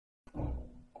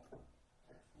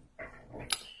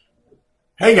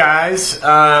Hey guys,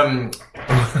 welcome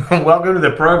to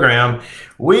the program.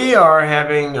 We are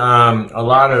having a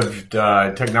lot of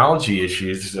technology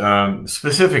issues,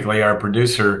 specifically our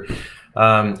producer,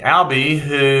 Albie,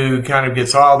 who kind of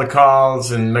gets all the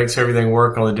calls and makes everything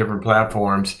work on the different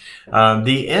platforms.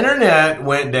 The internet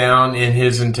went down in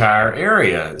his entire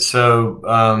area,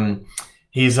 so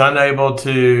he's unable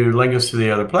to link us to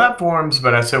the other platforms,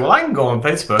 but I said, well, I can go on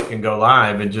Facebook and go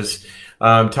live and just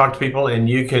talk to people, and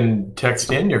you can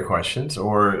text in your questions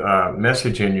or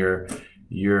message in your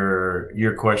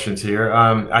questions here.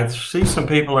 I see some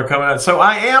people are coming out. So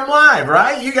I am live,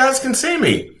 right? You guys can see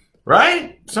me,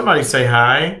 right? Somebody say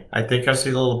hi. I think I see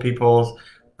little people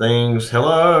things.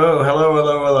 Hello, hello,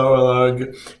 hello, hello,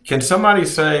 hello. Can somebody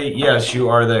say, yes, you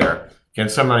are there? Can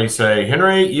somebody say,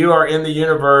 Henry, you are in the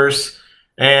universe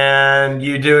and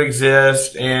you do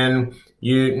exist, and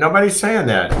nobody's saying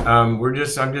that. I'm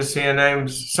just seeing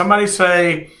names. Somebody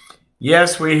say,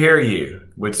 yes, we hear you.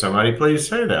 Would somebody please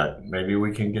say that? Maybe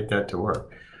we can get that to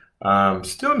work.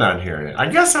 Still not hearing it.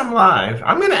 I guess I'm live.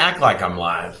 I'm going to act like I'm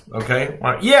live. Okay.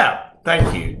 Well, yeah.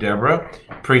 Thank you, Deborah.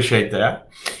 Appreciate that.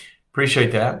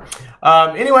 Appreciate that.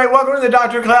 Anyway, welcome to the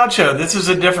Dr. Cloud Show. This is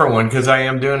a different one because I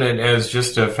am doing it as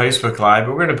just a Facebook Live,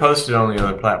 but we're going to post it on the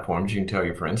other platforms. You can tell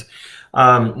your friends.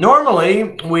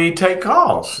 Normally we take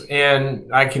calls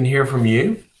and I can hear from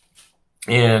you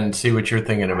and see what you're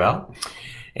thinking about.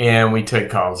 And we take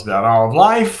calls about all of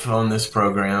life on this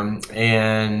program.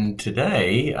 And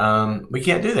today, we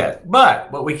can't do that.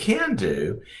 But what we can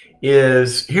do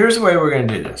is, here's the way we're going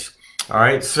to do this. All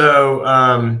right.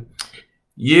 So,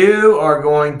 you are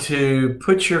going to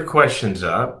put your questions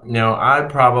up. Now, I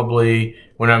probably,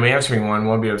 when I'm answering one,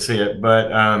 won't be able to see it.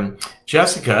 But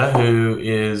Jessica, who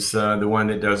is the one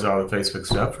that does all the Facebook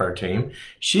stuff for our team,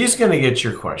 she's going to get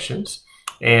your questions,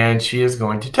 and she is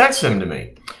going to text them to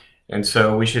me. And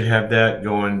so we should have that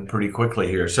going pretty quickly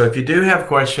here. So if you do have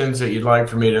questions that you'd like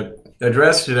for me to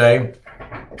address today,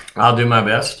 I'll do my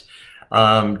best.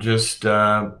 Just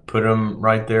put them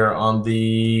right there on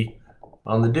the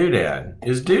doodad.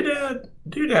 Is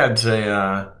doodad's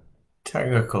a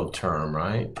technical term,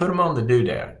 right? Put them on the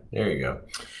doodad. There you go.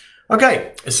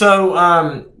 Okay,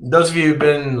 so those of you who've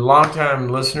been long-time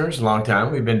listeners,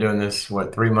 we've been doing this,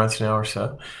 3 months now or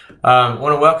so.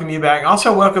 Want to welcome you back.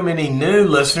 Also welcome any new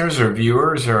listeners or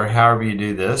viewers or however you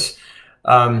do this.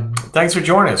 Thanks for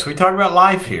joining us. We talk about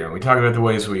life here. We talk about the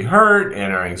ways we hurt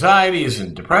and our anxieties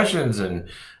and depressions and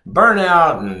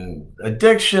burnout and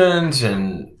addictions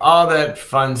and all that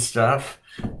fun stuff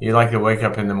you like to wake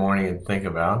up in the morning and think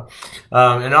about.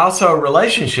 And also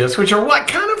relationships, which are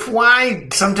why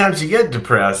sometimes you get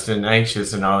depressed and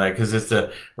anxious and all that, because it's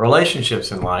the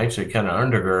relationships in life that kind of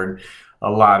undergird a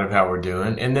lot of how we're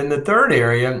doing. And then the third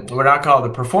area, what I call the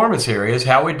performance area, is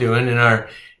how we're doing in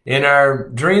our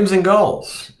dreams and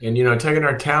goals, and taking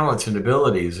our talents and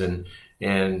abilities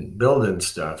and building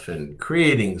stuff and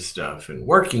creating stuff and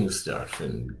working stuff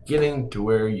and getting to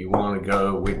where you want to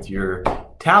go with your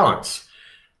talents.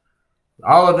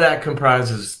 All of that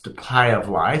comprises the pie of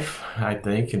life, I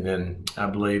think. And then I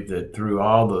believe that through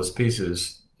all those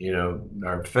pieces,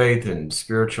 our faith and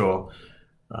spiritual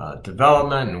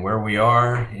development and where we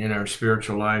are in our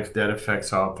spiritual life, that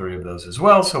affects all three of those as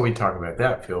well. So we talk about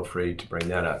that. Feel free to bring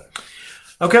that up.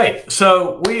 Okay,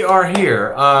 so we are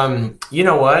here. You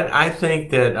know what? I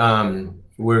think that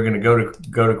we're going to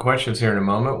go to questions here in a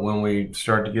moment when we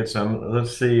start to get some.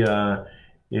 Let's see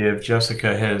if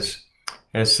Jessica has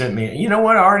sent me. You know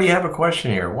what? I already have a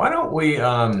question here. Why don't we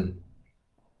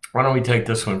take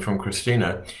this one from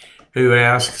Christina, who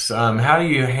asks, how do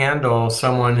you handle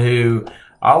someone who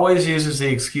always uses the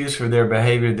excuse for their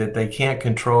behavior that they can't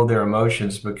control their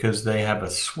emotions because they have a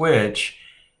switch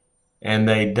and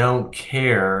they don't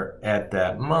care at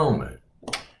that moment?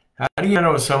 How do you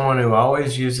handle someone who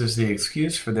always uses the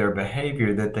excuse for their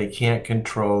behavior that they can't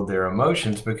control their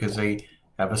emotions because they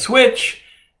have a switch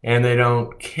and they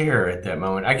don't care at that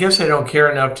moment? I guess they don't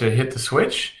care enough to hit the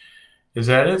switch. Is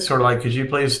that it? Sort of like, could you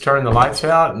please turn the lights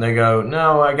out? And they go,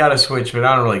 no, I got a switch, but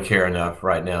I don't really care enough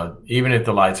right now, even if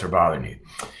the lights are bothering you.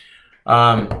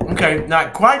 Okay,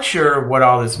 not quite sure what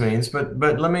all this means, but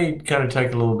let me kind of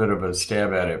take a little bit of a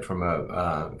stab at it from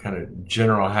a kind of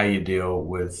general how you deal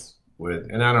with,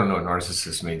 and I don't know what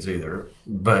narcissist means either,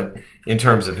 but in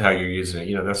terms of how you're using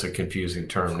it, that's a confusing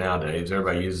term nowadays.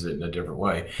 Everybody uses it in a different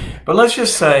way. But let's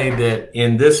just say that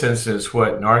in this instance,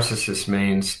 what narcissist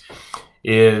means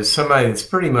is somebody that's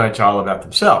pretty much all about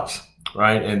themselves,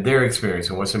 right? And their experience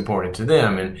and what's important to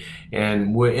them.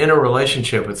 And we're in a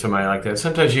relationship with somebody like that,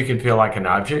 sometimes you can feel like an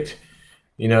object.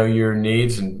 Your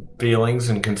needs and feelings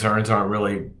and concerns aren't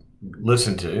really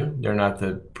listen to. They're not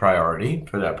the priority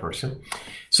for that person.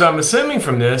 So I'm assuming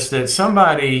from this that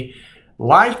somebody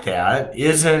like that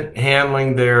isn't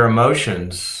handling their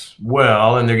emotions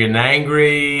well, and they're getting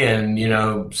angry,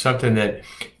 and something that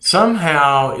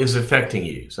somehow is affecting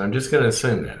you. So I'm just going to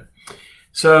assume that.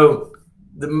 So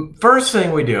the first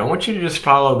thing we do, I want you to just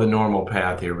follow the normal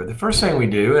path here, but the first thing we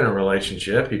do in a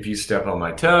relationship, if you step on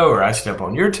my toe or I step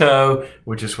on your toe,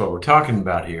 which is what we're talking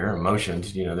about here,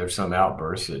 emotions, there's some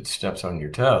outburst that steps on your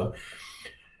toe,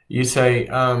 you say,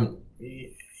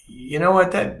 you know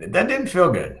what, that didn't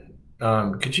feel good.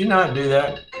 Could you not do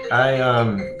that?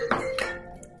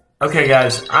 Okay,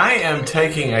 guys, I am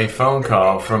taking a phone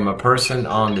call from a person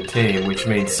on the team, which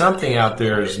means something out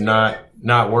there is not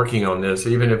working on this,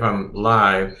 even if I'm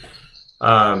live.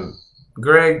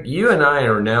 Greg, you and I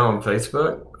are now on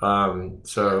Facebook.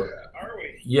 So are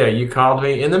we? Yeah, you called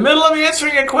me in the middle of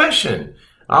answering a question.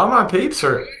 All my peeps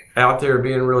are out there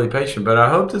being really patient, but I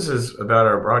hope this is about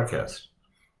our broadcast.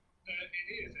 It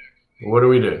is, actually. What do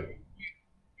we do?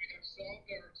 We have solved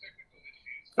our technical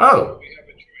issues. Oh. We have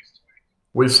a choice to make.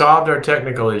 We've solved our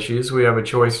technical issues. We have a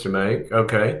choice to make.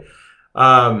 Okay.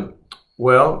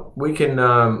 Well, we can,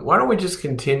 why don't we just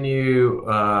continue,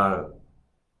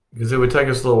 because it would take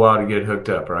us a little while to get hooked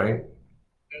up, right?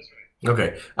 That's right.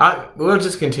 Okay. We'll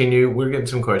just continue. We're getting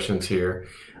some questions here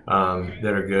that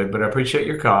are good, but I appreciate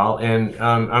your call. And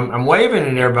I'm waving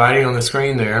at everybody on the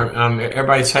screen there.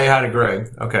 Everybody say hi to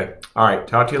Greg. Okay. All right.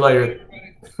 Talk to you later.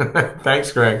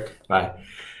 Thanks, Greg. Bye.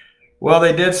 Well,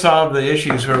 they did solve the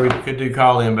issues where we could do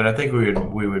call in, but I think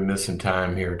we would miss some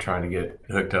time here trying to get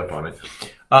hooked up on it.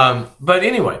 But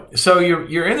anyway, so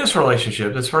you're in this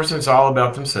relationship. This person's all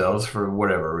about themselves for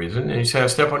whatever reason, and you say, "I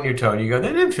step on your toe," and you go,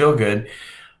 "That didn't feel good.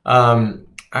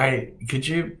 Could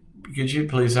you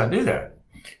please not do that?"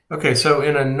 Okay, so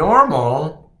with a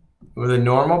normal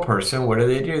person, what do?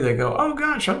 They go, "Oh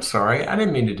gosh, I'm sorry. I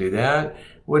didn't mean to do that.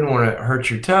 Wouldn't want to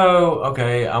hurt your toe.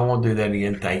 Okay, I won't do that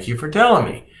again. Thank you for telling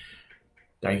me.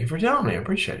 Thank you for telling me. I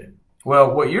appreciate it."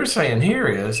 Well, what you're saying here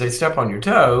is they step on your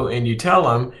toe and you tell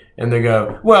them and they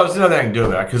go, "Well, there's nothing I can do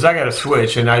about it because I got to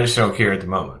switch and I just don't care at the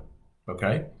moment."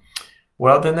 Okay?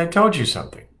 Well, then they told you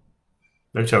something.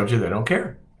 They told you they don't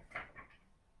care.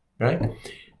 Okay?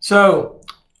 So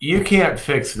you can't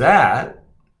fix that.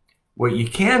 What you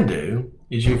can do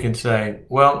is you can say,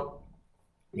 "Well,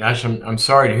 gosh, I'm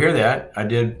sorry to hear that. I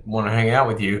did want to hang out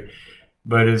with you.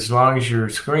 But as long as you're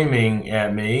screaming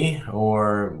at me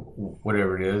or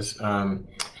whatever it is, I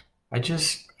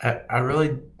just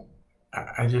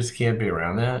can't be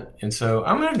around that. And so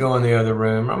I'm going to go in the other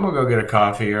room. I'm going to go get a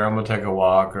coffee, or I'm going to take a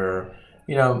walk, or,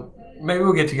 maybe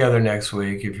we'll get together next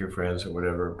week if you're friends or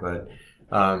whatever. But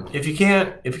if you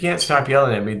can't stop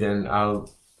yelling at me, then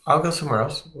I'll go somewhere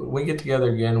else. We get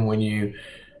together again when you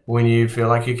feel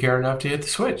like you care enough to hit the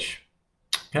switch."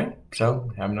 Okay? So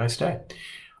have a nice day.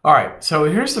 All right, so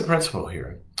here's the principle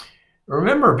here.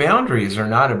 Remember, boundaries are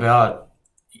not about,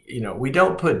 we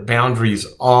don't put boundaries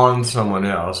on someone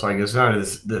else. Like, it's not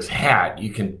this hat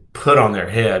you can put on their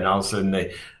head and all of a sudden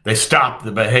they stop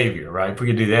the behavior, right? If we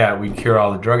could do that, we'd cure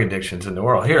all the drug addictions in the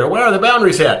world. Here, where are the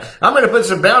boundaries at? I'm going to put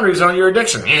some boundaries on your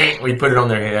addiction. We put it on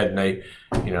their head and they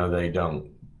don't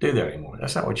do that anymore.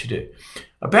 That's not what you do.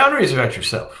 A boundary is about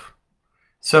yourself.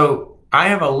 So I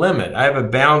have a limit. I have a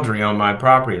boundary on my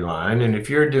property line. And if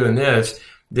you're doing this,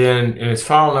 and it's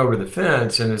falling over the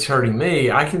fence and it's hurting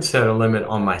me, I can set a limit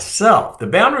on myself. The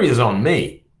boundary is on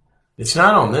me. It's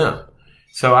not on them.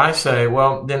 So I say,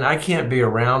 well, then I can't be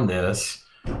around this.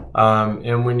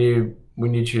 And when you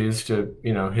choose to,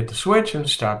 hit the switch and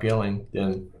stop yelling,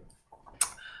 then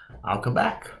I'll come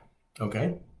back.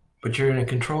 Okay? But you're in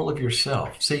control of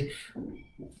yourself. See,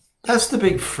 that's the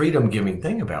big freedom-giving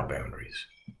thing about boundaries.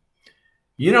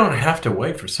 You don't have to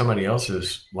wait for somebody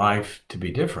else's life to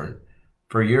be different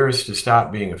for yours to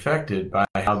stop being affected by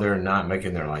how they're not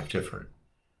making their life different.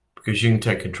 Because you can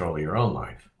take control of your own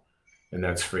life. And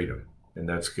that's freedom. And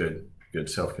that's good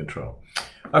self-control.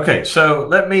 Okay, so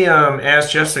let me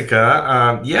ask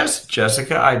Jessica. Yes,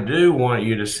 Jessica, I do want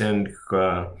you to send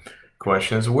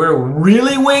questions. We're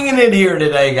really winging it here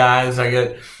today, guys. I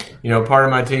get, part of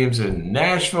my team's in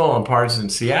Nashville, and parts in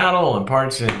Seattle, and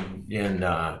parts in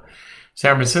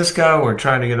San Francisco. We're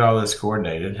trying to get all this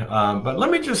coordinated. But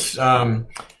let me just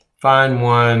find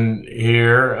one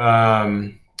here.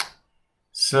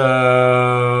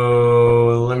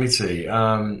 So let me see.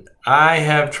 I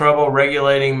have trouble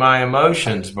regulating my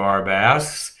emotions, Barb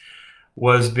asks.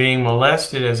 Was being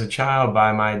molested as a child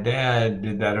by my dad,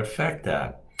 did that affect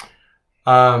that?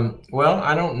 Well,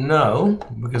 I don't know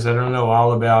because I don't know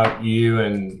all about you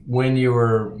and when you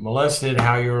were molested,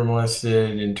 how you were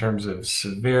molested in terms of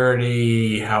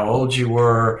severity, how old you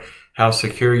were, how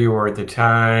secure you were at the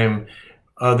time,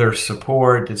 other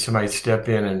support. Did somebody step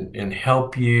in and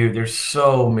help you? There's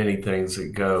so many things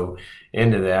that go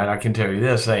into that. I can tell you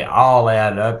this, they all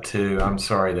add up to, I'm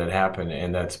sorry that happened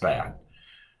and that's bad.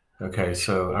 Okay,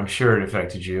 so I'm sure it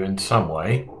affected you in some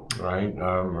way, right?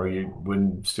 Or you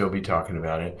wouldn't still be talking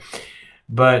about it.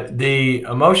 But the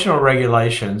emotional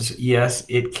regulations, yes,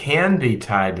 it can be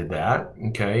tied to that,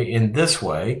 okay, in this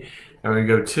way. I'm going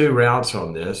to go two routes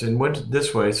on this. And what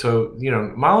this way, so,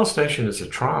 molestation is a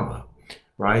trauma,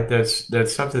 right?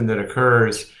 That's something that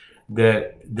occurs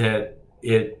that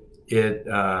it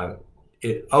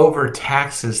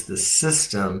overtaxes the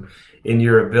system in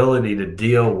your ability to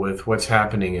deal with what's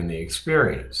happening in the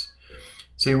experience.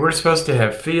 See, we're supposed to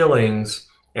have feelings,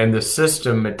 and the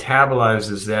system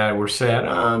metabolizes that. We're sad. Oh,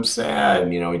 I'm sad.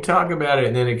 We talk about it,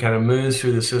 and then it kind of moves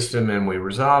through the system, and we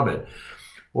resolve it.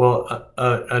 Well,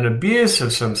 an abuse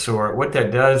of some sort, what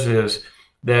that does is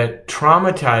that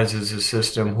traumatizes the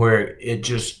system where it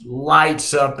just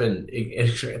lights up, and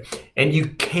you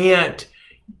can't.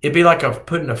 It'd be like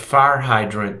putting a fire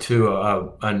hydrant to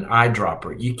an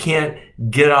eyedropper. You can't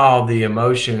get all the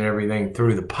emotion and everything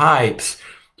through the pipes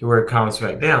to where it calms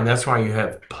back down. That's why you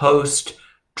have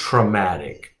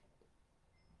post-traumatic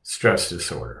stress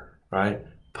disorder, right?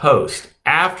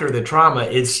 After the trauma,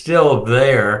 it's still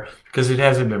there because it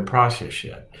hasn't been processed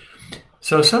yet.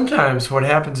 So sometimes what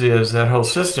happens is that whole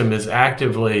system is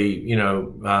actively,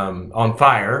 on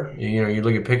fire. You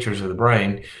look at pictures of the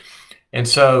brain. And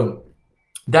so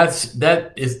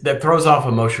that throws off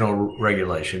emotional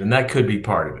regulation, and that could be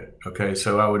part of it. Okay,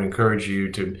 so I would encourage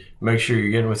you to make sure you're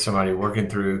getting with somebody working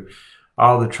through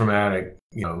all the traumatic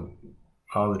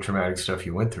stuff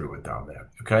you went through with all that.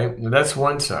 Okay, now that's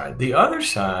one side. The other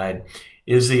side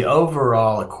is the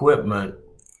overall equipment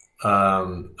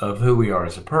of who we are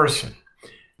as a person.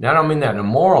 Now, I don't mean that in a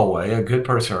moral way, a good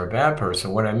person or a bad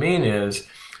person. What I mean is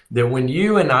that when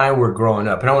you and I were growing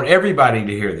up, and I want everybody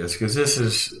to hear this because this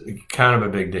is kind of a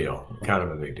big deal.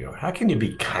 How can you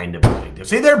be kind of a big deal?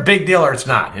 It's either a big deal or it's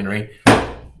not, Henry.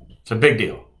 It's a big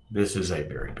deal. This is a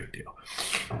very big deal.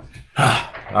 All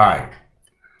right.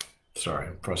 Sorry,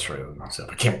 I'm frustrated with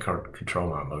myself. I can't control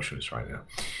my emotions right now.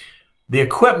 The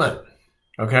equipment,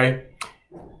 okay?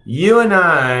 You and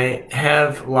I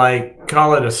have,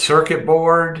 call it a circuit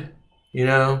board,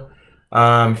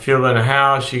 if you live in a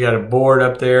house, you got a board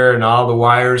up there and all the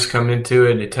wires come into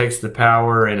it and it takes the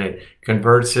power and it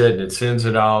converts it and it sends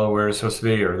it all where it's supposed to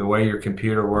be, or the way your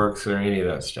computer works or any of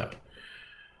that stuff.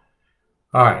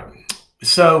 All right.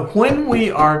 So when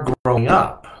we are growing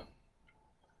up,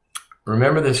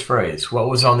 remember this phrase, what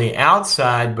was on the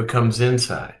outside becomes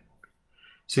inside.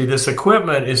 See, this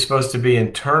equipment is supposed to be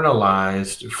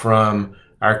internalized from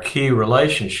our key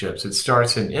relationships. It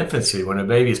starts in infancy when a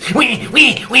baby is, and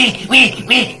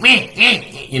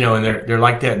they're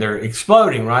like that. They're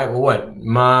exploding, right? Well, what?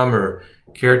 Mom or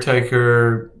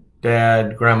caretaker,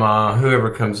 dad, grandma,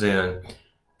 whoever comes in,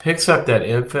 picks up that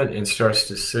infant and starts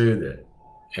to soothe it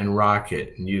and rock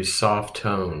it and use soft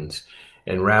tones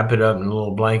and wrap it up in a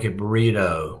little blanket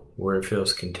burrito where it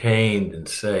feels contained and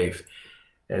safe.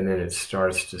 And then it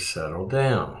starts to settle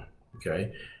down,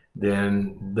 okay?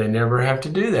 Then they never have to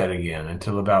do that again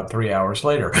until about 3 hours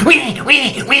later.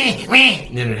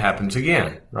 And then it happens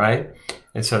again, right?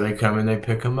 And so they come and they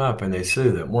pick them up and they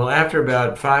soothe them. Well, after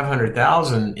about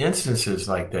 500,000 instances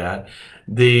like that,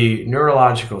 the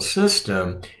neurological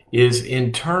system is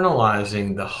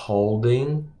internalizing the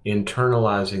holding,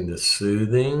 internalizing the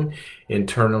soothing,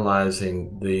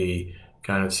 internalizing the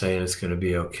kind of saying it's going to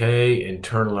be okay,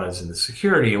 internalizing the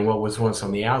security, and what was once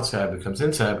on the outside becomes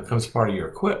inside, becomes part of your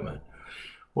equipment.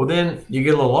 Well, then you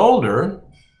get a little older,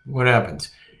 what happens?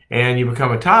 And you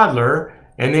become a toddler,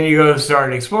 and then you go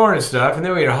start exploring stuff, and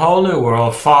then we get a whole new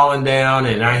world falling down,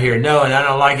 and I hear no, and I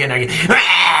don't like it, and I get,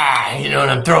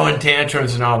 and I'm throwing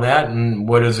tantrums and all that, and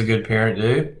what does a good parent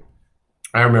do?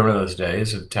 I remember those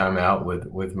days of time out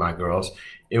with my girls.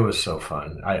 It was so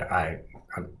fun. I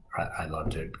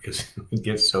loved it because it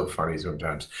gets so funny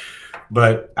sometimes.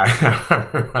 But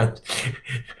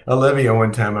Olivia,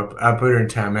 one time, I put her in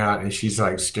timeout and she's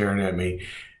like staring at me.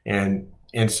 And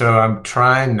so I'm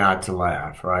trying not to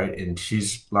laugh, right? And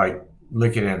she's like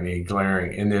looking at me,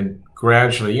 glaring. And then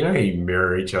gradually, you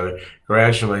mirror each other.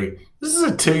 Gradually, this is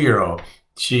a 2-year-old.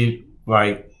 She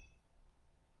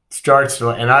starts to,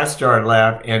 and I started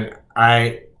laughing and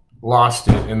I lost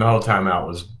it, and the whole timeout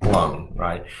was blown,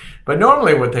 right? But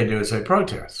normally what they do is they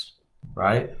protest,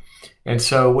 right? And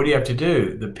so what do you have to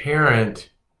do? The parent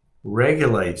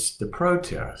regulates the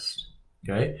protest.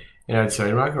 Okay. And I'd say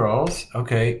to my girls,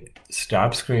 okay,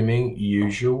 stop screaming,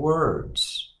 use your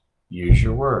words. Use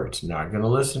your words. Not going to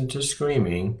listen to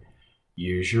screaming.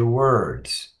 Use your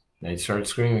words. They'd start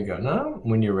screaming, go, no,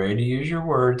 when you're ready to use your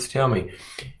words, tell me.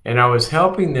 And I was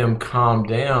helping them calm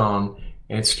down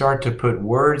and start to put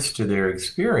words to their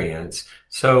experience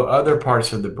so other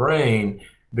parts of the brain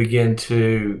begin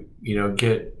to,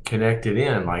 get connected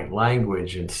in, like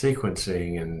language and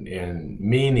sequencing and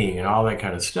meaning and all that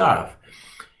kind of stuff.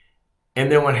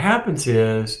 And then what happens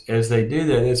is, as they do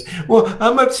that, is, well,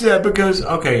 I'm upset because,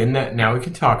 okay, and now we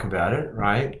can talk about it,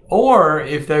 right? Or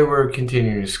if they were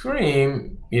continuing to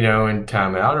scream, in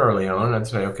timeout early on, I'd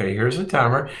say, okay, here's a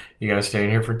timer. You got to stay in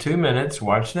here for 2 minutes,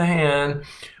 watch the hand.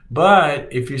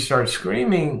 But if you start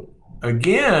screaming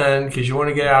again, because you want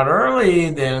to get out early,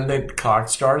 then the clock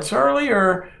starts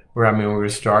earlier. We're going to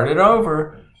start it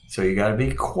over. So you got to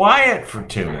be quiet for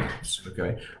 2 minutes,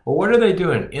 okay? Well, what are they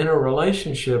doing? In a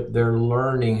relationship, they're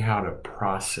learning how to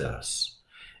process,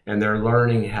 and they're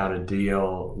learning how to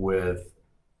deal with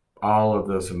all of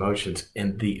those emotions,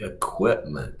 and the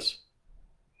equipment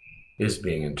is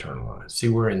being internalized. See,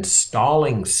 we're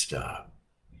installing stuff.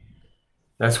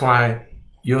 That's why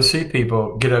you'll see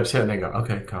people get upset and they go,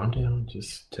 okay, calm down,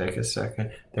 just take a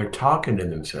second. They're talking to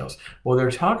themselves. Well, they're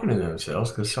talking to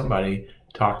themselves because somebody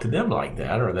talk to them like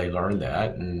that, or they learn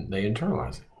that and they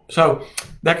internalize it. So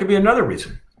that could be another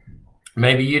reason.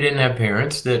 Maybe you didn't have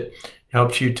parents that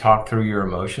helped you talk through your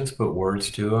emotions, put words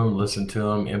to them, listen to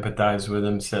them, empathize with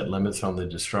them, set limits on the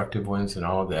destructive ones and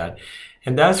all of that.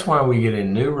 And that's why we get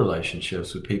in new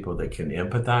relationships with people that can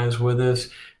empathize with us,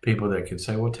 people that can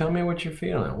say, well, tell me what you're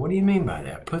feeling. What do you mean by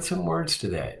that? Put some words to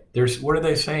that. What are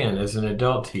they saying as an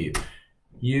adult to you?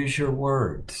 Use your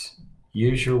words.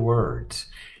 Use your words.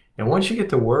 And once you get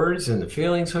the words and the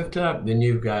feelings hooked up, then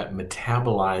you've got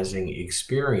metabolizing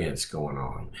experience going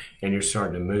on, and you're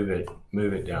starting to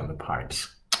move it down the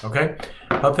pipes. Okay?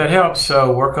 Hope that helps.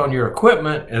 So work on your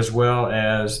equipment as well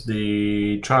as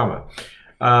the trauma.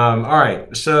 All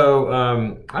right. So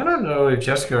I don't know if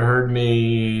Jessica heard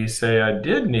me say I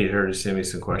did need her to send me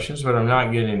some questions, but I'm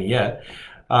not getting any yet.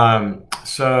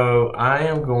 So I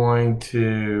am going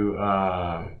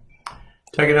to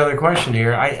take another question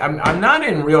here. I'm not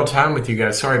in real time with you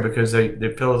guys. Sorry, because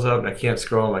they fill us up and I can't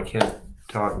scroll and I can't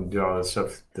talk and do all this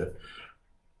stuff at the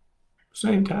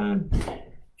same time.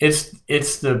 It's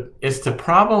the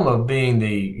problem of being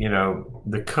the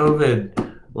COVID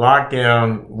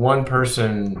lockdown, one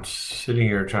person sitting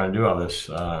here trying to do all this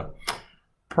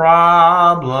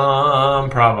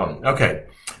problem. Okay.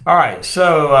 All right,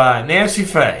 so Nancy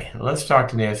Faye. Let's talk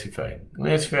to Nancy Faye.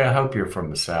 Nancy Faye, I hope you're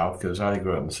from the South, because I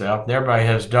grew up in the South. And everybody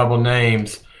has double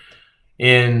names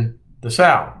in the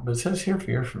South. But it says here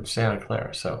you're from Santa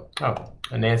Clara. So,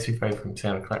 Nancy Faye from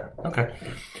Santa Clara. Okay.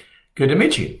 Good to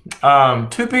meet you.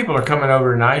 2 people are coming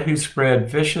over tonight who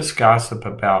spread vicious gossip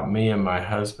about me and my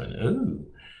husband. Ooh.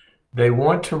 They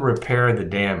want to repair the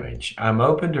damage. I'm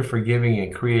open to forgiving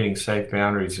and creating safe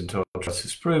boundaries until trust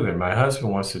is proven. My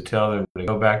husband wants to tell them to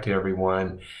go back to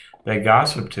everyone they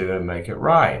gossip to and make it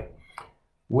right.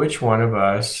 Which one of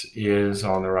us is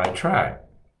on the right track?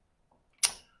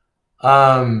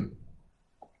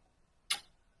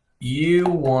 You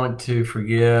want to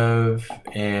forgive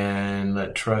and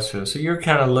let trust go. So you're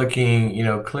kind of looking,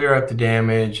 clear up the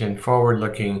damage and forward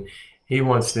looking. He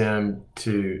wants them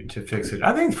to fix it.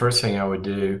 I think the first thing I would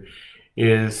do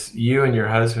is you and your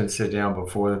husband sit down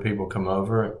before the people come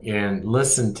over and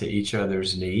listen to each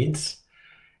other's needs,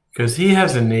 because he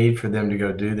has a need for them to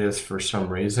go do this for some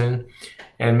reason.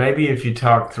 And maybe if you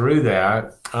talk through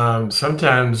that,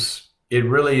 sometimes it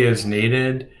really is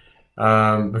needed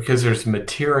because there's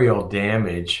material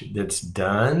damage that's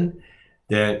done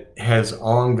that has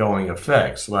ongoing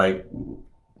effects, like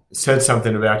said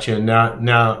something about you and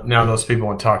now those people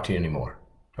won't talk to you anymore.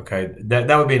 Okay,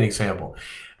 that would be an example.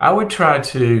 I would try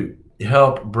to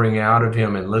help bring out of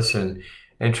him and listen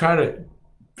and try to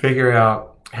figure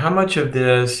out how much of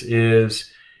this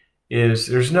is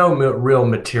there's no real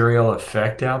material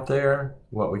effect out there,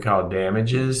 what we call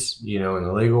damages, in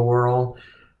the legal world.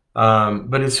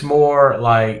 But it's more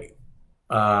like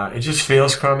it just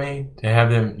feels crummy to have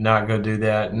them not go do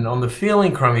that. And on the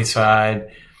feeling crummy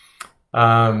side,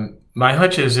 my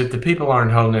hunch is if the people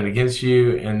aren't holding it against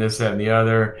you and this, that, and the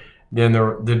other, then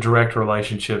the direct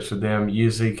relationships with them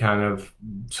usually kind of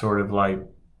sort of like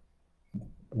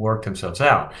work themselves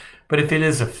out. But if it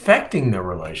is affecting the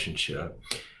relationship,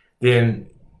 then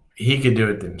he could do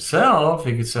it himself.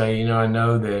 He could say, I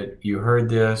know that you heard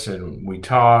this and we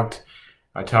talked,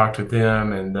 I talked with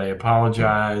them and they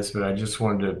apologized, but I just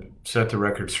wanted to set the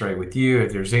record straight with you.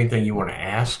 If there's anything you want to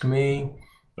ask me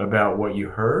about what you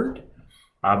heard,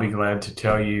 I'll be glad to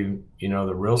tell you,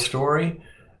 the real story.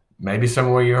 Maybe some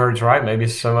of what you heard is right. Maybe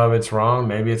some of it's wrong.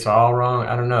 Maybe it's all wrong.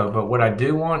 I don't know. But what I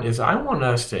do want is I want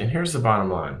us to, and here's the bottom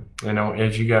line,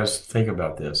 as you guys think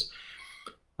about this,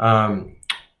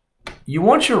 you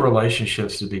want your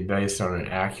relationships to be based on an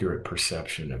accurate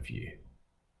perception of you.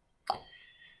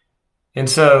 And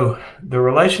so the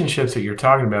relationships that you're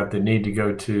talking about that need to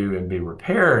go to and be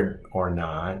repaired or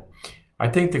not, I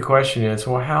think the question is,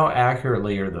 well, how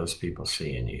accurately are those people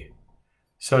seeing you?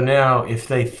 So now if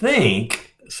they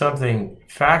think something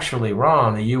factually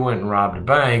wrong, that you went and robbed a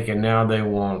bank and now they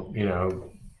won't,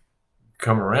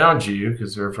 come around you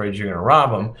because they're afraid you're going to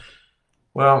rob them,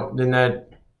 well, then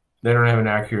they don't have an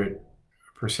accurate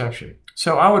perception.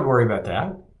 So I would worry about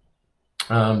that.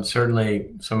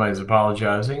 Certainly somebody's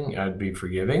apologizing, I'd be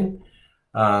forgiving.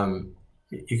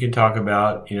 You can talk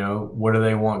about, what do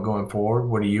they want going forward?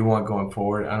 What do you want going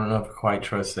forward? I don't know if I quite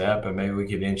trust that, but maybe we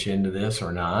could inch into this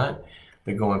or not.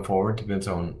 But going forward depends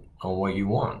on what you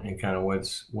want and kind of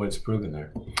what's proven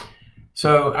there.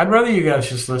 So I'd rather you guys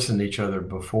just listen to each other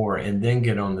before and then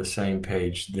get on the same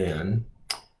page then.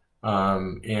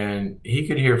 And he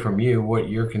could hear from you what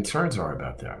your concerns are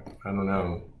about that. I don't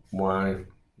know why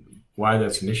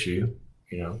that's an issue.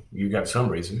 You got some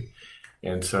reason.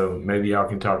 And so maybe y'all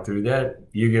can talk through that.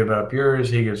 You give up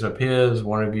yours, he gives up his,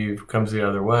 one of you comes the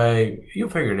other way. You'll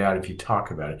figure it out if you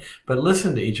talk about it. But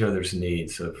listen to each other's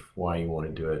needs of why you want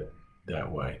to do it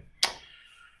that way.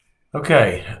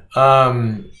 Okay,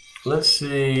 let's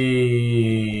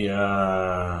see.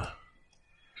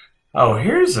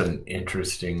 Here's an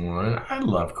interesting one. I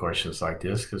love questions like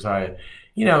this because I'm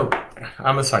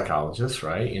a psychologist,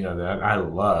 right? You know that. I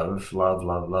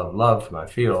love my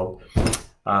field.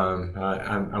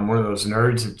 I'm one of those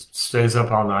nerds that stays up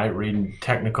all night reading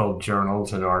technical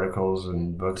journals and articles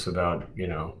and books about,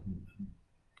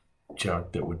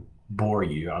 junk that would bore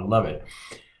you. I love it.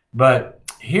 But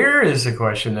here is a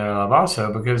question that I love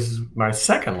also, because my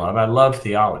second love, I love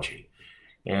theology.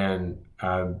 And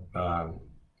I've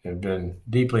been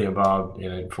deeply involved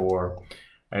in it for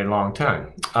a long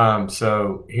time.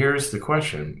 So here's the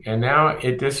question. And now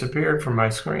it disappeared from my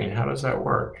screen. How does that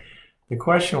work? The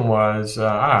question was,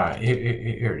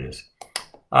 here it is.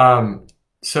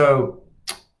 So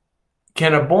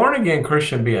can a born-again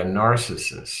Christian be a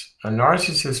narcissist? A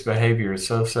narcissist's behavior is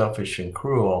so selfish and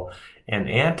cruel and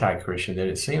anti-Christian that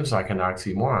it seems like an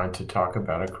oxymoron to talk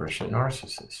about a Christian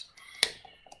narcissist.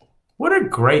 What a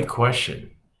great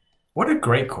question. What a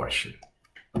great question.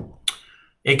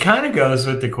 It kind of goes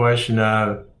with the question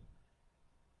of,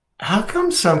 how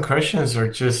come some Christians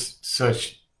are just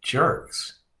such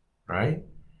jerks? Right?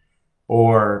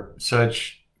 Or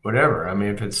such whatever. I mean,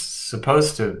 if it's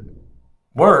supposed to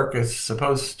work, it's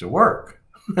supposed to work.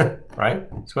 Right?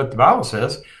 That's what the Bible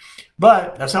says.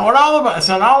 But that's not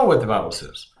what the Bible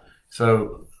says.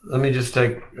 So let me just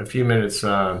take a few minutes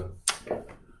to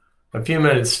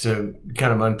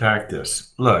kind of unpack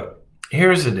this. Look,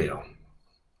 here's the deal.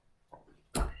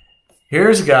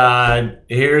 Here's God,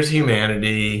 here's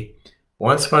humanity.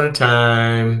 Once upon a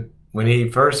time, when he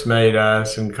first made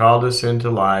us and called us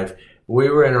into life, we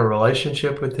were in a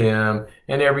relationship with him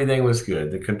and everything was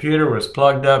good. The computer was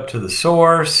plugged up to the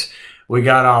source. We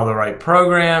got all the right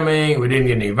programming. We didn't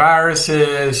get any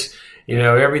viruses.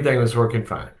 Everything was working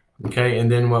fine. Okay. And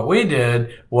then what we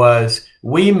did was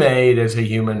as a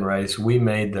human race, we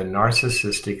made the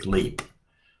narcissistic leap.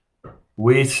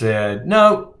 We said,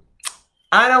 no,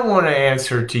 I don't want to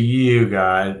answer to you,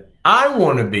 God. I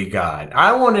want to be God.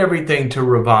 I want everything to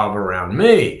revolve around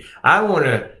me. I want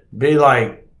to be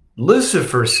like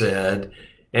Lucifer said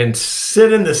and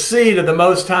sit in the seat of the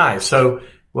Most High. So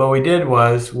what we did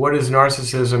was, what is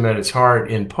narcissism at its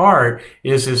heart in part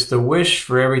is it's the wish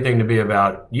for everything to be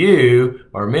about you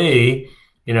or me.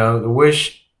 The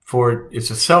wish for, it's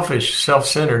a selfish,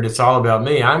 self-centered, it's all about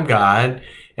me. I'm God.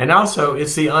 And also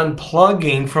it's the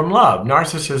unplugging from love.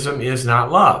 Narcissism is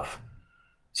not love.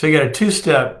 So you got a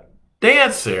two-step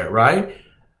dance there, right?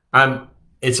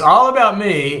 It's all about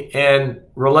me, and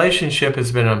relationship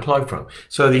has been unplugged from.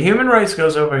 So the human race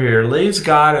goes over here, leaves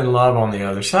God and love on the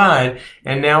other side,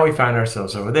 and now we find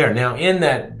ourselves over there. Now, in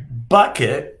that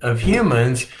bucket of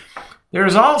humans,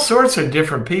 there's all sorts of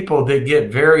different people that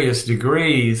get various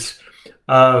degrees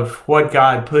of what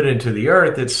God put into the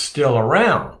earth that's still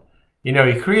around. He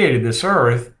created this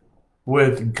earth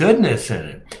with goodness in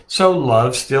it. So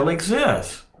love still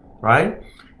exists, right?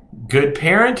 Good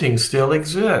parenting still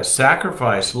exists.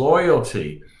 Sacrifice,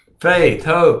 loyalty, faith,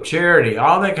 hope, charity,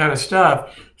 all that kind of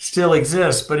stuff still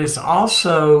exists, but it's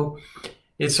also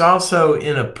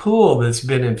in a pool that's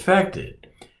been infected.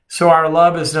 So our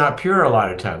love is not pure a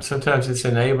lot of times. Sometimes it's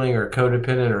enabling or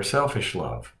codependent or selfish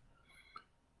love.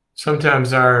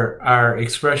 Sometimes our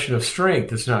expression of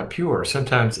strength is not pure.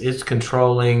 Sometimes it's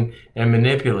controlling and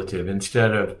manipulative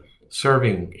instead of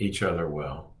serving each other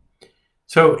well.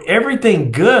 So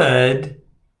everything good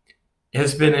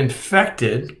has been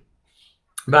infected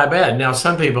by bad. Now,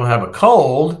 some people have a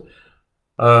cold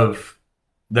of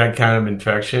that kind of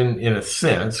infection in a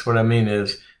sense. What I mean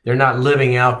is they're not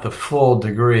living out the full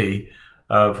degree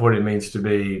of what it means to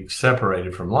be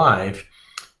separated from life.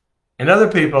 And other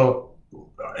people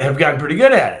have gotten pretty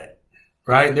good at it,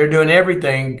 right? They're doing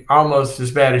everything almost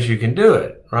as bad as you can do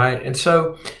it, right? And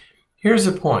so here's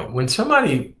the point. When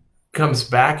somebody comes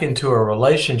back into a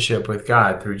relationship with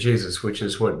God through Jesus, which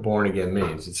is what born again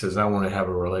means. It says, I want to have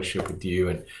a relationship with you,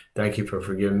 and thank you for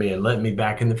forgiving me and letting me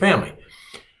back in the family.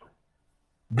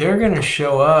 They're going to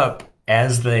show up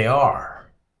as they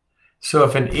are. So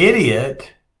if an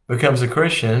idiot becomes a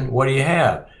Christian, what do you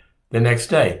have the next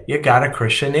day? You got a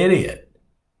Christian idiot,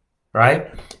 right?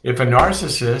 If a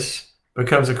narcissist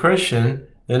becomes a Christian,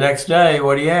 the next day,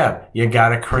 what do you have? You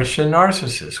got a Christian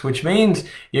narcissist, which means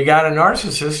you got a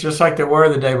narcissist just like they were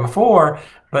the day before,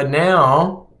 but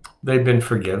now they've been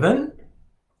forgiven,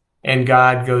 and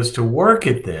God goes to work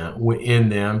in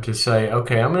them to say,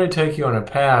 okay, I'm going to take you on a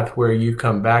path where you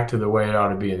come back to the way it ought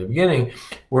to be in the beginning,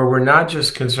 where we're not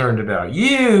just concerned about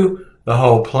you. The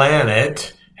whole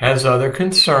planet has other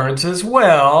concerns as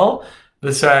well,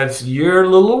 besides your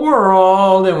little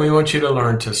world, and we want you to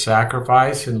learn to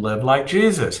sacrifice and live like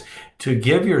Jesus, to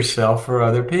give yourself for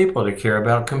other people, to care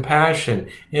about compassion,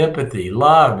 empathy,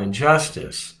 love, and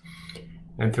justice.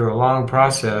 And through a long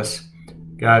process,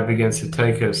 God begins to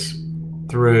take us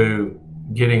through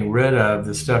getting rid of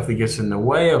the stuff that gets in the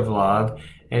way of love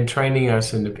and training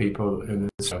us into people and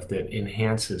the stuff that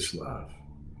enhances love.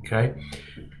 Okay?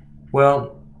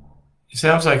 Well, it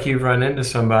sounds like you've run into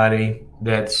somebody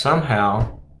that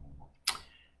somehow,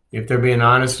 if they're being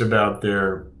honest about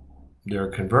their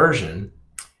conversion,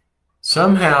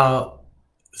 somehow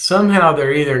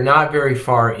they're either not very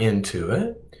far into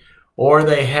it, or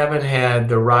they haven't had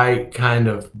the right kind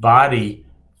of body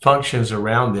functions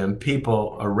around them,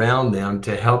 people around them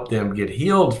to help them get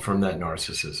healed from that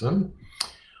narcissism,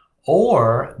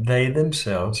 or they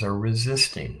themselves are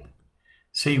resisting.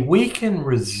 See, we can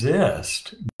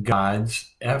resist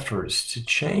God's efforts to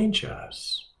change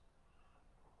us.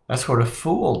 That's what a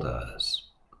fool does.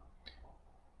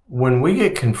 When we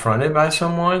get confronted by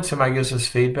someone, somebody gives us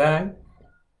feedback,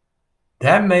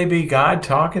 that may be God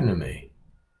talking to me.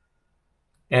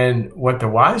 And what the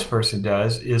wise person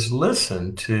does is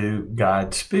listen to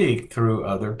God speak through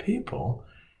other people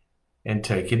and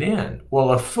take it in.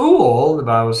 Well, a fool, the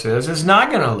Bible says, is not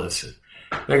going to listen.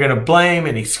 They're going to blame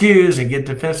and excuse and get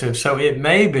defensive. So it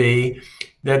may be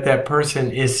that that person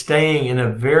is staying in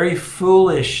a very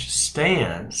foolish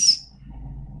stance.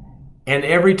 And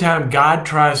every time God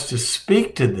tries to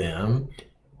speak to them,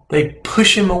 they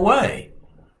push him away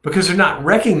because they're not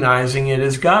recognizing it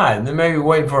as God. They may be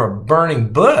waiting for a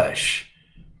burning bush.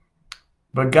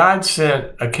 But God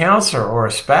sent a counselor or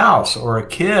a spouse or a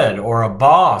kid or a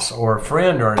boss or a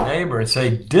friend or a neighbor and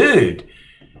say, dude,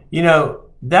 you know,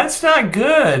 that's not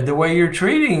good the way you're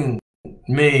treating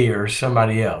me or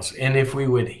somebody else. And if we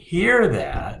would hear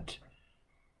that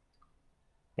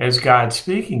as God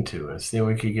speaking to us, then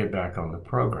we could get back on the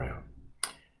program.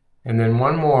 And then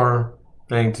one more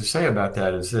thing to say about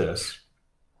that is this.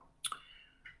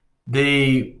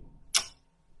 The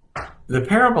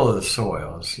parable of the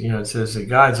soils, you know, it says that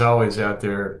God's always out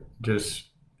there just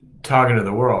talking to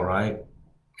the world, right?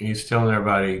 He's telling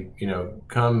everybody, you know,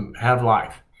 come have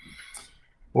life.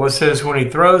 Well, it says when he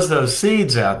throws those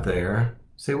seeds out there,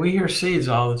 see, we hear seeds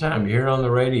all the time. You hear it on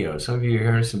the radio. Some of you are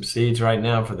hearing some seeds right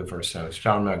now for the first time. It's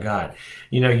talking about God.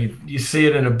 You know, you see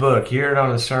it in a book. You hear it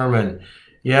on a sermon.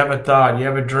 You have a thought. You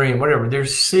have a dream, whatever.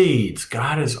 There's seeds.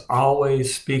 God is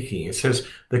always speaking. It says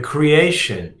the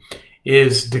creation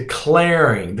is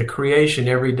declaring, the creation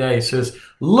every day says,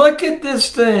 look at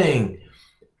this thing.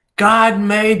 God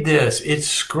made this. It's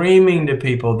screaming to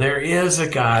people, there is a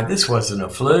God. This wasn't a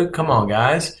fluke. Come on,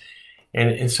 guys.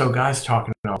 And so God's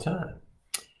talking all the time.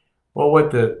 Well,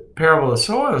 what the parable of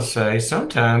soils say,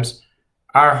 sometimes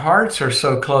our hearts are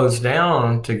so closed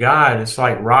down to God, it's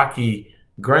like rocky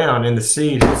ground, and the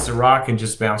seed hits the rock and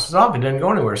just bounces off. It doesn't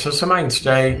go anywhere. So somebody can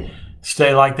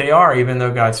stay like they are, even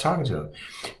though God's talking to them.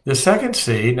 The second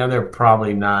seed, now they're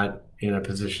probably not in a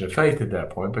position of faith at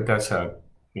that point, but that's how,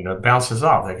 you know, it bounces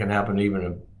off. That can happen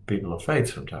even people of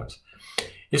faith sometimes.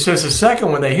 It says the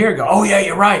second one, they hear it, go, oh yeah,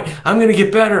 you're right. I'm going to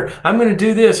get better. I'm going to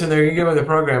do this. And they're going to give up the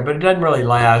program. But it doesn't really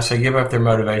last. They give up their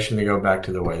motivation. They go back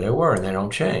to the way they were and they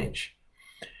don't change.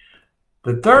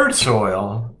 The third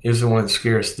soil is the one that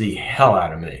scares the hell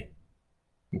out of me.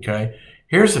 Okay?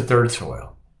 Here's the third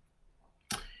soil.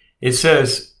 It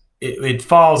says it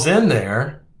falls in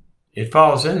there. It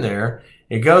falls in there.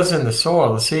 It goes in the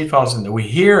soil. The seed falls in there. We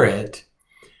hear it.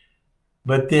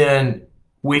 But then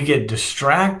we get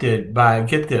distracted by,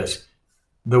 get this,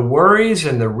 the worries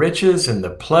and the riches and the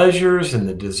pleasures and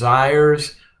the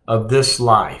desires of this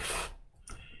life.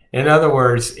 In other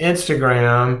words,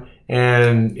 Instagram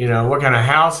and, you know, what kind of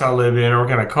house I live in or what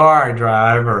kind of car I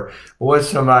drive or what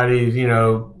somebody's, you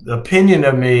know, opinion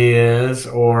of me is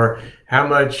or how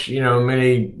much, you know,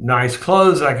 many nice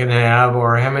clothes I can have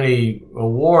or how many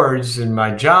awards in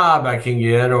my job I can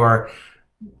get or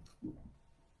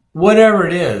whatever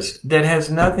it is that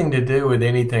has nothing to do with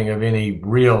anything of any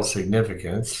real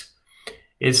significance.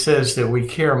 It says that we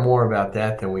care more about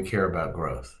that than we care about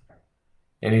growth.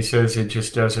 And he says it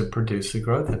just doesn't produce the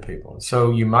growth in people.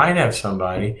 So you might have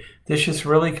somebody that's just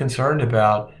really concerned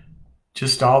about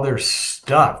just all their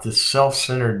stuff, the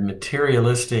self-centered,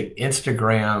 materialistic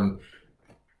Instagram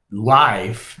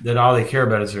life that all they care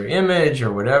about is their image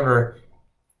or whatever.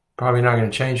 Probably not going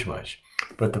to change much.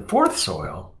 But the fourth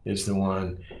soil is the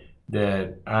one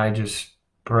that I just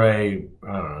pray,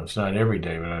 I don't know, it's not every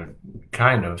day, but I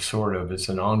kind of, sort of, it's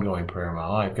an ongoing prayer in my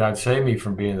life. God, save me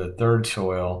from being the third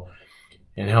soil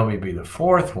and help me be the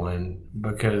fourth one,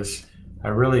 because I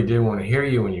really do want to hear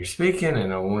you when you're speaking,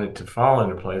 and I want it to fall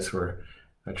in a place where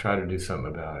I try to do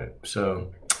something about it.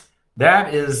 So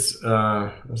that is,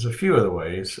 there's a few of the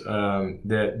ways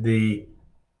that the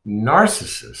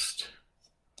narcissist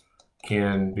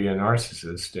can be a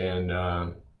narcissist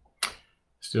and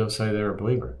still say they're a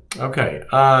believer. Okay,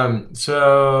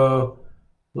 so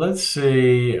let's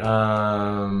see.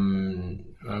 I'm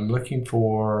looking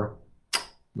for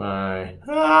my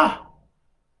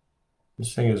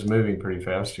this thing is moving pretty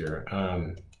fast here.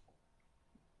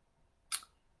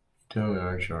 Tell me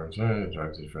our charts. Talk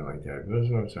to his friend like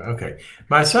that. Okay,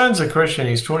 my son's a Christian.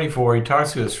 He's 24. He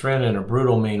talks to his friend in a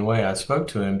brutal, mean way. I spoke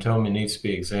to him, told him he needs to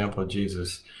be an example of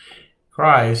Jesus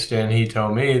Christ, and he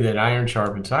told me that iron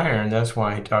sharpens iron. That's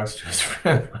why he talks to his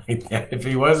friend like that. If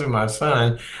he wasn't my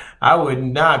son, I would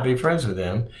not be friends with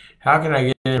him. How can I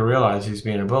get him to realize he's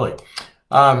being a bully?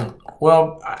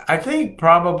 Well, I think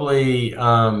probably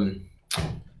a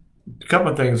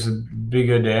couple of things would be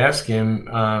good to ask him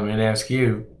and ask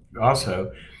you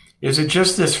also. Is it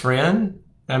just this friend?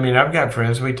 I mean, I've got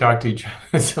friends, we talk to each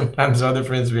other. Sometimes other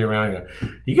friends be around and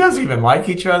go, you guys even like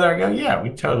each other? I go, yeah,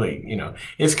 we totally, you know,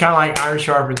 it's kind of like iron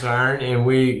sharpens iron, and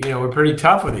we, you know, we're pretty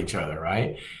tough with each other,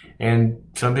 right? And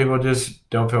some people just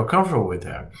don't feel comfortable with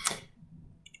that.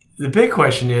 The big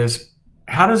question is,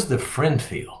 how does the friend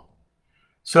feel?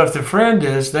 So if the friend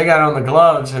is, they got on the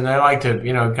gloves and they like to,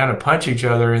 you know, kind of punch each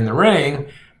other in the ring,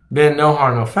 then no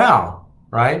harm, no foul,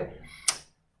 right?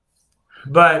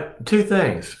 But two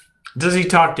things. Does he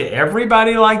talk to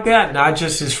everybody like that, not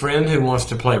just his friend who wants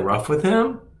to play rough with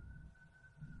him?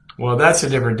 Well, that's a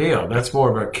different deal. That's more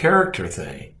of a character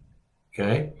thing,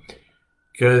 okay?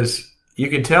 Because you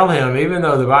can tell him, even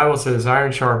though the Bible says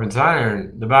iron sharpens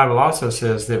iron, the Bible also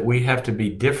says that we have to be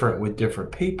different with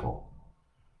different people.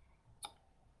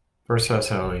 1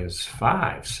 Thessalonians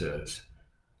 5 says,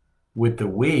 with the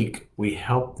weak, we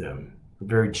help them. We're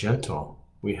very gentle.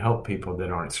 We help people that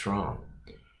aren't strong.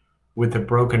 With the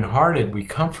brokenhearted, we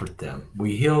comfort them.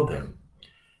 We heal them.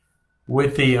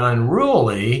 With the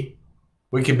unruly,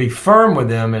 we can be firm with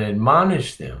them and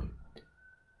admonish them.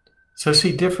 So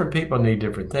see, different people need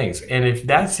different things. And if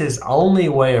that's his only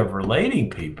way of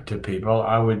relating to people,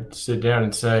 I would sit down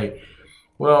and say,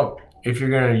 well, if you're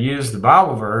going to use the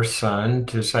Bible verse, son,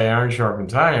 to say iron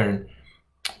sharpens iron,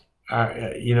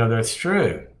 you know, that's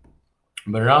true.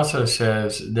 But it also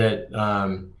says that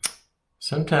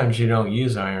sometimes you don't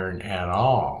use iron at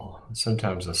all.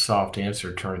 Sometimes a soft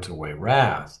answer turns away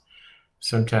wrath.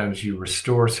 Sometimes you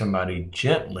restore somebody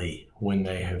gently when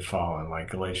they have fallen,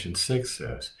 like Galatians 6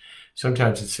 says.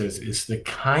 Sometimes it says it's the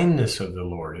kindness of the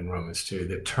Lord in Romans 2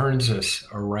 that turns us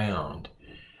around.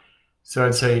 So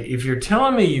I'd say, if you're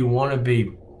telling me you want to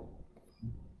be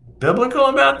biblical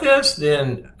about this,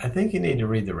 then I think you need to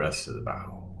read the rest of the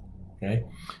Bible. Okay?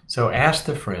 So ask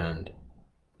the friend,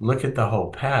 look at the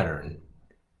whole pattern,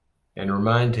 and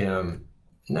remind him,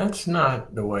 that's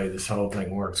not the way this whole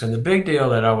thing works. And the big deal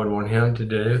that I would want him to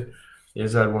do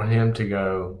is I'd want him to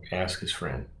go ask his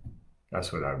friend.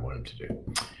 That's what I'd want him to do.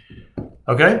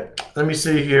 Okay, let me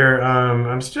see here.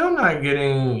 I'm still not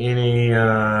getting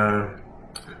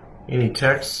any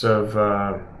texts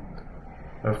of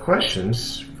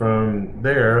questions from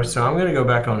there, so I'm going to go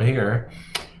back on here.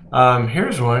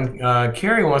 Here's one.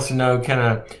 Carrie wants to know, can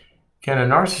a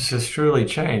narcissist truly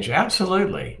change?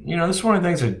 Absolutely. You know, this is one of the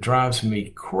things that drives me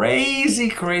crazy,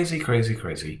 crazy, crazy,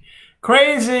 crazy,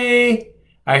 crazy.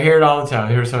 I hear it all the time.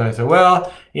 I hear somebody say,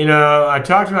 well, you know, I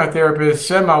talked to my therapist,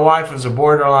 said my wife was a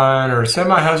borderline, or said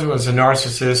my husband was a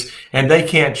narcissist, and they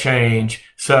can't change,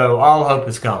 so all hope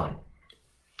is gone.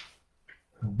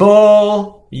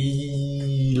 Bull,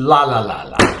 la, la, la,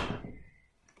 la.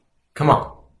 Come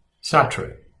on. It's not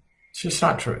true. It's just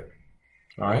not true.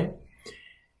 All right?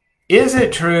 Is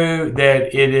it true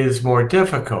that it is more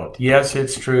difficult? Yes,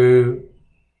 it's true.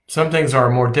 Some things are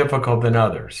more difficult than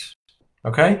others.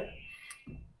 Okay?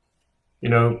 You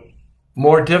know,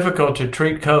 more difficult to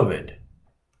treat COVID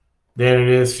than it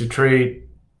is to treat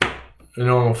the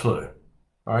normal flu.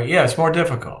 All right? Yeah, it's more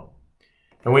difficult.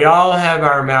 And we all have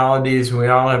our maladies, and we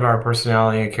all have our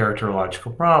personality and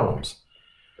characterological problems.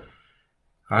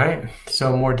 All right?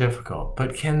 So more difficult.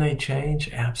 But can they change?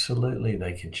 Absolutely,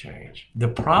 they can change. The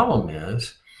problem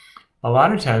is, a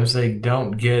lot of times they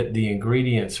don't get the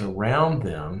ingredients around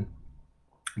them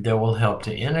that will help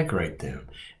to integrate them.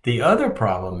 The other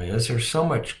problem is there's so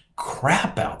much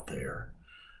crap out there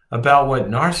about what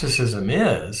narcissism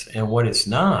is and what it's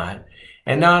not.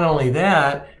 And not only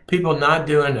that, people not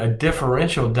doing a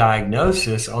differential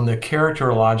diagnosis on the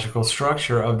characterological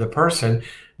structure of the person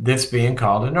that's being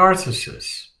called a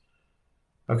narcissist.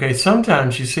 Okay,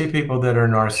 sometimes you see people that are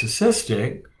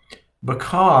narcissistic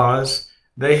because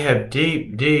they have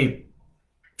deep, deep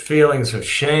feelings of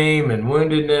shame and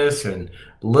woundedness and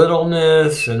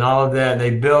littleness and all of that.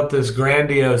 They built this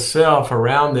grandiose self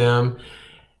around them,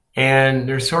 and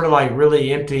they're sort of like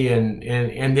really empty, and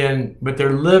then, but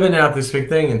they're living out this big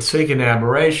thing and seeking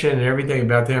admiration and everything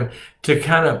about them to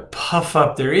kind of puff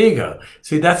up their ego.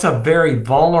 See, that's a very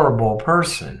vulnerable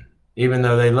person, even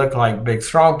though they look like a big,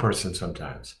 strong person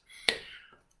sometimes.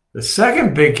 The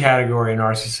second big category of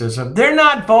narcissism, they're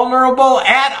not vulnerable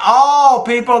at all,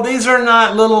 people. These are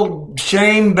not little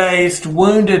shame-based,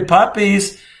 wounded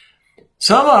puppies.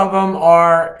 Some of them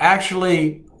are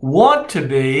actually want to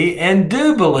be and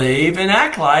do believe and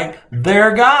act like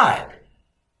they're God.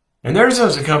 And theirs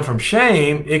doesn't come from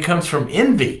shame. It comes from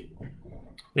envy.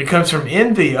 It comes from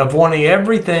envy of wanting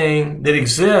everything that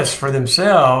exists for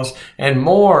themselves and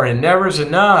more, and never is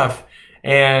enough.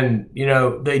 And, you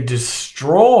know, they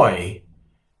destroy,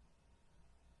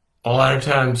 a lot of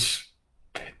times,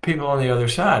 people on the other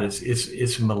side.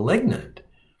 It's malignant.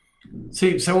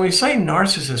 See, so when we say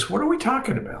narcissist, what are we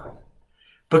talking about?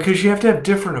 Because you have to have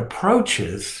different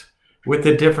approaches with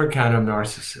the different kind of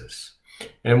narcissists.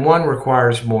 And one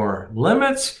requires more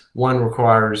limits. One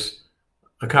requires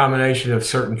a combination of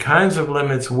certain kinds of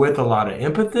limits with a lot of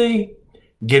empathy,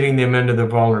 getting them into the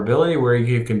vulnerability where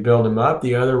you can build them up.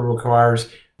 The other requires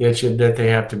that they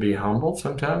have to be humble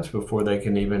sometimes before they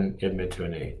can even admit to a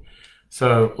need.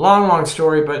 So long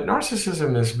story, but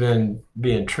narcissism has been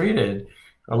being treated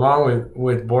along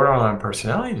with borderline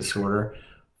personality disorder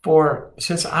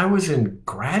since I was in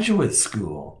graduate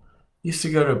school. Used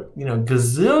to go to, you know,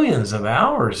 gazillions of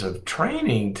hours of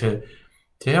training to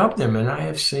help them, and I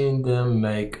have seen them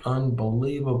make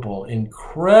unbelievable,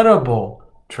 incredible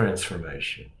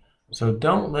transformation. So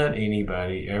don't let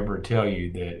anybody ever tell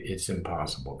you that it's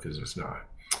impossible, because it's not.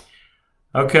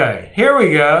 Okay, here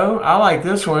we go. I like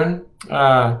this one.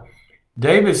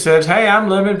 David says, hey, I'm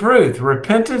living proof.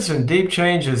 Repentance and deep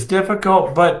change is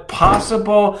difficult, but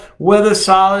possible with a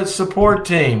solid support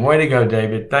team. Way to go,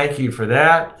 David. Thank you for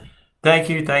that. Thank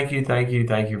you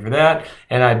for that.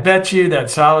 And I bet you that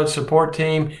solid support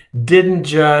team didn't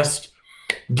just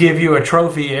give you a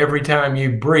trophy every time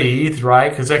you breathe, right?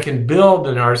 Because they can build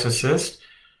a narcissist,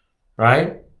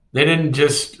 right? They didn't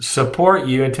just support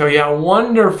you and tell you how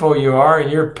wonderful you are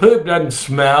and your poop doesn't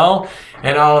smell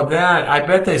and all of that. I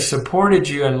bet they supported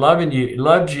you and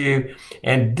loved you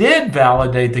and did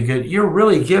validate the good. You're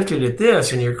really gifted at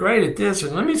this and you're great at this.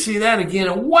 And let me see that again.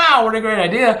 And wow, what a great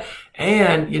idea.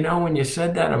 And, you know, when you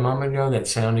said that a moment ago, that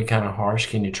sounded kind of harsh.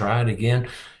 Can you try it again?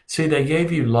 See, they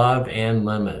gave you love and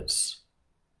limits.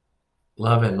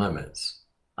 Love and limits.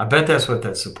 I bet that's what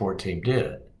that support team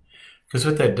did. Because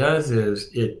what that does is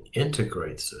it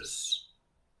integrates us.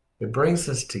 It brings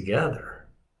us together.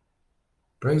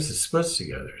 Brings the splits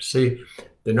together. See,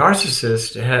 the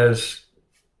narcissist has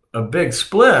a big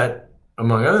split,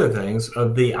 among other things,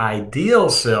 of the ideal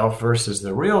self versus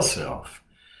the real self.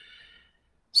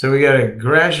 So we got to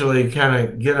gradually kind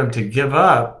of get them to give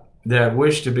up that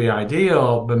wish to be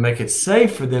ideal, but make it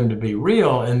safe for them to be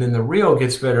real, and then the real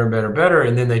gets better and better and better,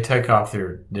 and then they take off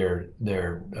their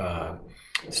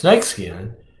snake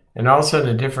skin, and all of a sudden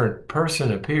a different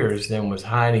person appears than was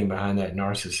hiding behind that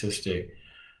narcissistic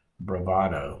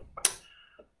bravado.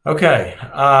 Okay,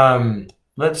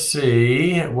 let's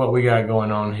see what we got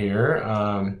going on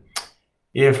here.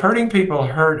 If hurting people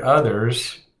hurt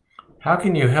others, how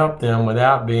can you help them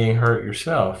without being hurt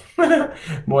yourself?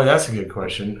 Boy, that's a good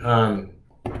question.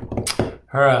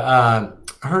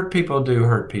 Hurt people do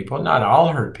hurt people. Not all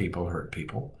hurt people hurt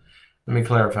people. Let me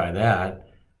clarify that.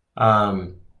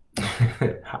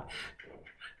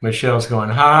 Michelle's going,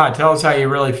 ha ha, tell us how you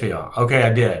really feel. Okay,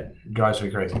 I did. It drives me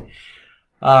crazy.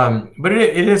 But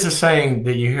it is a saying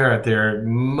that you hear out there.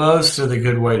 Most of the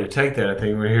good way to take that, I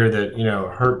think, we hear that,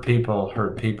 hurt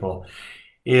people,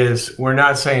 is we're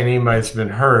not saying anybody that's been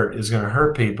hurt is going to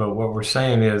hurt people. What we're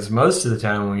saying is most of the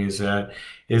time when we use that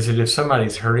is that if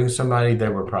somebody's hurting somebody, they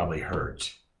were probably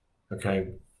hurt. Okay?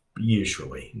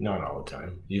 Usually. Not all the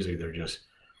time. Usually they're just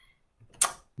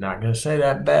not going to say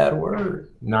that bad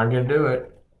word. Not going to do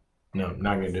it. No,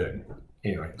 not going to do it.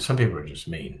 Anyway, some people are just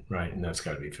mean, right? And that's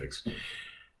got to be fixed.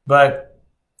 But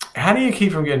how do you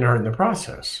keep from getting hurt in the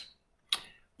process?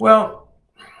 Well,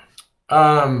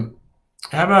 how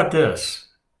about this?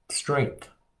 Strength.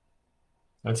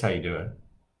 That's how you do it.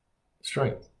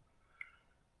 Strength.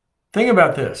 Think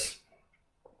about this.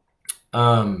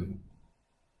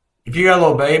 If you got a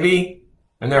little baby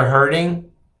and they're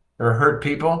hurting or hurt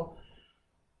people,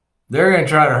 they're going to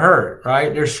try to hurt,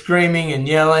 right? They're screaming and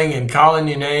yelling and calling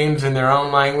you names in their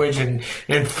own language and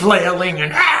flailing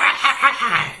and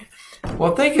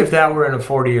Well, think if that were in a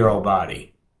 40-year-old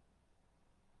body.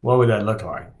 What would that look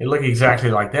like? It'd look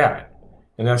exactly like that.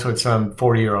 And that's what some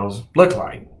 40-year-olds look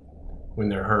like when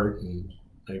they're hurt, and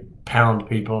they pound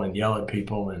people and yell at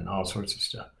people and all sorts of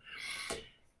stuff.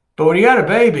 But when you got a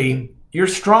baby, you're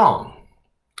strong.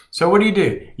 So what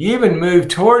do? You even move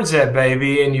towards that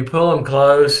baby and you pull them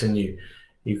close and you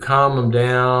calm them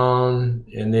down,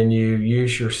 and then you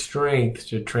use your strength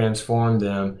to transform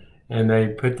them, and they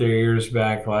put their ears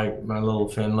back like my little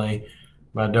Finley,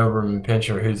 my Doberman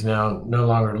Pinscher, who's now no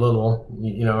longer little.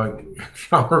 If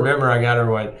y'all remember, I got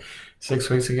her, 6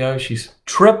 weeks ago? She's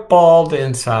tripled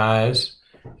in size.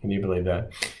 Can you believe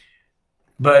that?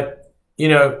 But,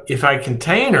 if I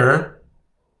contain her,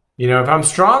 if I'm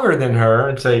stronger than her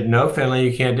and say, no, Finley,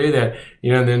 you can't do that,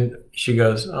 then she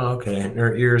goes, oh, okay. And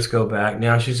her ears go back.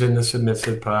 Now she's in the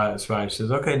submissive spot. She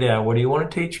says, okay, Dad, what do you want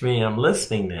to teach me? I'm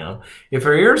listening now. If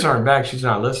her ears aren't back, she's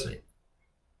not listening.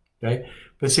 Okay?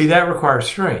 But see, that requires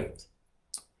strength.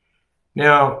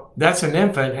 Now, that's an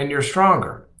infant and you're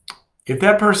stronger. If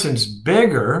that person's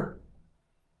bigger,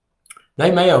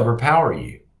 they may overpower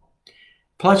you.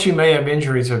 Plus, you may have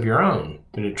injuries of your own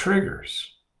that it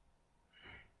triggers.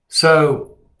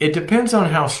 So it depends on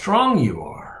how strong you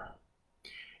are.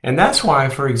 And that's why,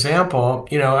 for example,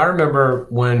 I remember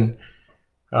when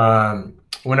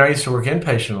I used to work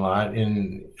inpatient a lot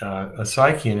in a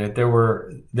psych unit, there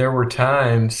were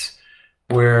times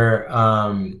where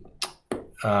I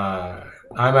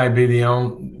might be the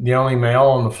only male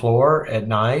on the floor at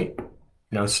night,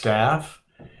 no staff,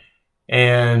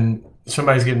 and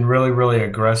somebody's getting really, really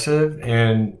aggressive,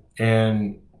 and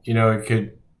it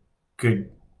could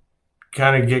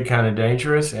kind of get kind of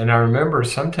dangerous. And I remember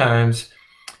sometimes,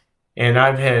 and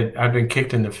I've been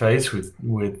kicked in the face with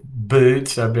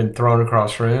boots, I've been thrown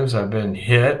across rooms, I've been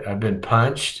hit, I've been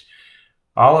punched,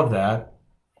 all of that.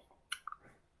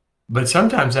 But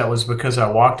sometimes that was because I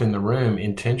walked in the room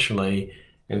intentionally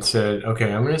and said,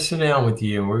 okay, I'm going to sit down with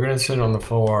you, and we're going to sit on the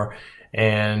floor,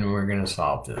 and we're going to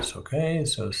solve this, okay?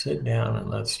 So sit down and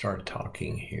let's start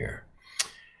talking here.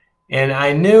 And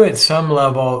I knew at some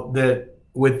level that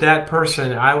with that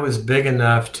person, I was big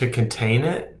enough to contain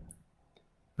it,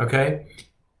 okay?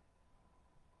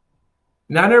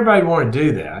 Not everybody wanted to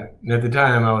do that. And at the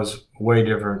time, I was way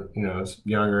different. I was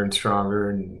younger and stronger,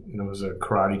 and I was a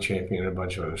karate champion and a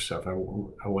bunch of other stuff. I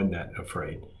wasn't that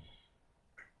afraid.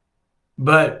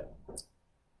 But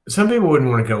some people wouldn't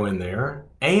want to go in there.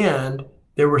 And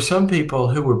there were some people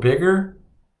who were bigger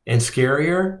and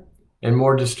scarier and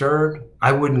more disturbed.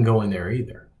 I wouldn't go in there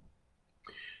either.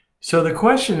 So the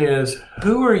question is,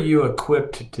 who are you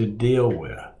equipped to deal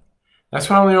with? That's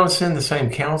why we don't send the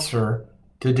same counselor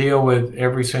to deal with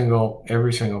every single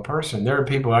person. There are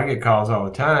people, I get calls all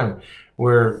the time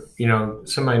where,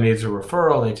 somebody needs a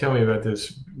referral. They tell me about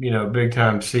this, big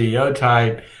time CEO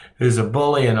type who's a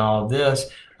bully and all of this.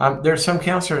 There's some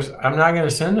counselors I'm not going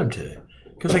to send them to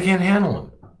because I can't handle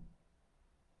them.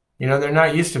 They're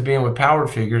not used to being with power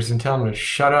figures and telling them to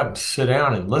shut up and sit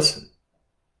down and listen.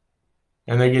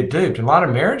 and they get duped. A lot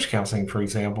of marriage counseling, for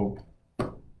example,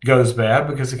 goes bad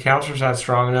because the counselor's not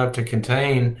strong enough to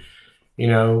contain,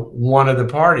 one of the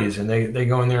parties, and they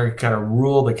go in there and kind of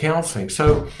rule the counseling.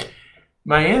 So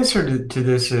my answer to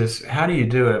this is, how do you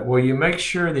do it? Well, you make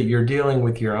sure that you're dealing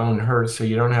with your own hurt so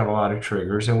you don't have a lot of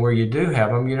triggers. And where you do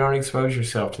have them, you don't expose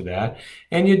yourself to that.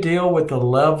 And you deal with the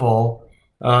level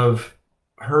of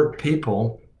hurt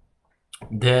people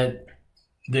that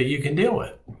you can deal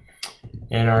with.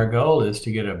 And our goal is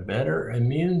to get a better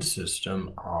immune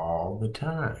system all the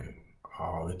time,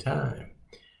 all the time.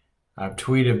 I've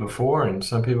tweeted before, and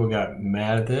some people got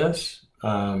mad at this,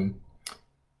 but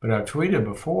I've tweeted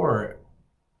before,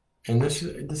 and this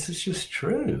is just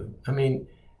true. I mean,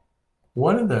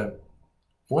 one of the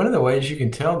ways you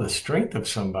can tell the strength of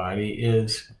somebody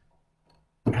is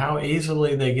how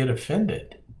easily they get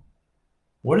offended.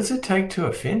 What does it take to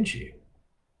offend you?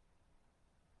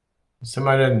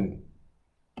 Somebody doesn't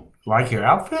like your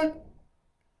outfit,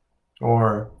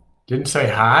 or didn't say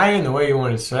hi in the way you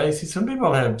want to say. See, some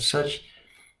people have such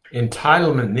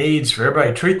entitlement needs for everybody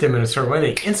to treat them in a certain way,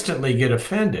 they instantly get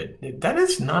offended. That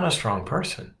is not a strong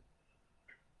person.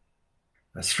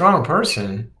 A strong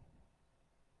person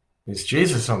is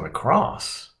Jesus on the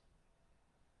cross.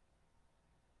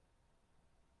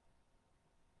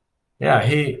 Yeah,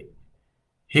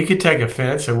 he could take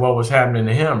offense at what was happening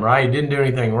to him, right? He didn't do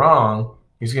anything wrong.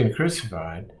 He's getting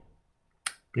crucified.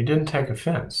 But he didn't take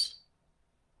offense.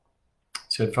 He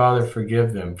said, Father,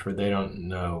 forgive them, for they don't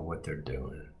know what they're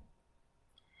doing.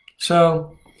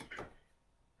 So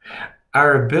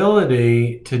our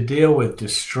ability to deal with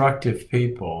destructive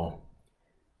people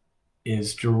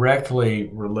is directly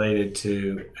related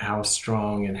to how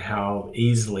strong and how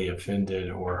easily offended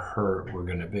or hurt we're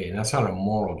going to be. And that's not a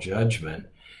moral judgment.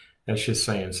 That's just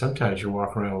saying sometimes you're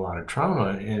walking around with a lot of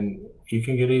trauma and you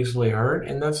can get easily hurt,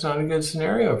 and that's not a good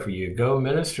scenario for you. Go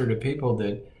minister to people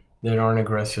that aren't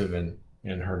aggressive and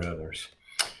hurt others.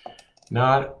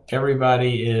 Not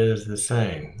everybody is the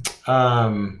same.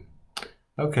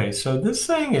 Okay, so this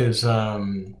thing is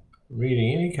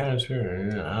reading any kind of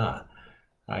spirit.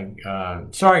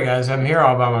 Sorry guys, I'm here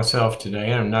all by myself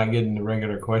today. I'm not getting the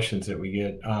regular questions that we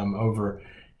get over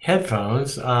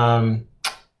headphones.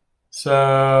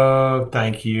 So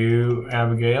thank you,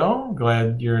 Abigail.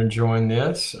 Glad you're enjoying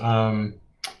this. I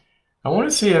want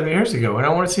to see if, here's a good one. I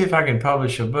want to see if I can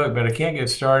publish a book, but I can't get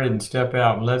started and step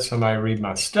out and let somebody read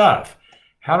my stuff.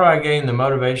 How do I gain the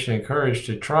motivation and courage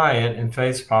to try it and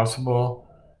face possible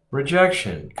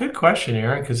rejection? Good question,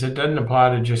 Aaron, because it doesn't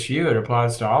apply to just you. It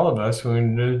applies to all of us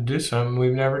when we do something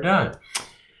we've never done.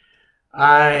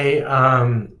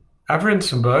 I've written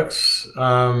some books.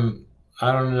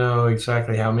 I don't know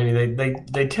exactly how many.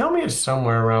 They tell me it's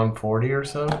somewhere around 40 or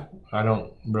so. I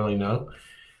don't really know.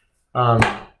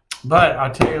 But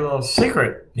I'll tell you a little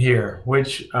secret here,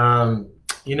 which, if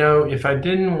I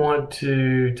didn't want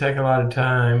to take a lot of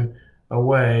time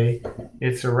away,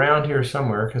 it's around here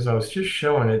somewhere, because I was just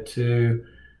showing it to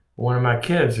one of my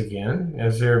kids again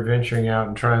as they're venturing out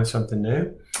and trying something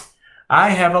new. I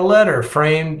have a letter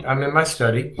framed. I'm in my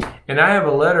study, and I have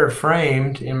a letter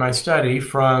framed in my study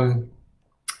from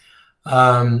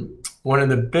one of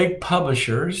the big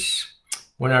publishers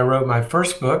when I wrote my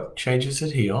first book, Changes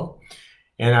That Heal.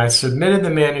 And I submitted the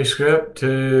manuscript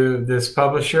to this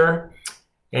publisher,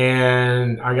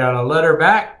 and I got a letter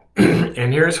back,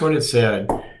 and here's what it said.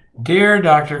 Dear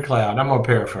Dr. Cloud, I'm going to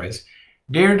paraphrase.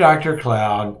 Dear Dr.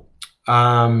 Cloud,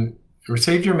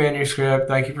 received your manuscript.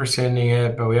 Thank you for sending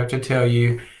it, but we have to tell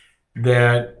you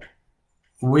that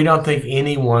we don't think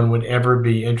anyone would ever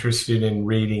be interested in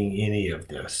reading any of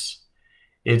this.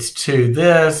 It's to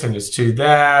this, and it's to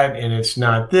that, and it's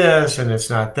not this, and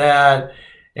it's not that.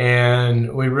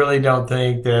 And we really don't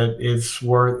think that it's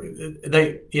worth,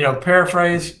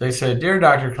 paraphrase, they said, Dear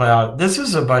Dr. Cloud, this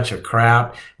is a bunch of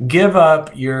crap. Give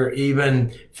up your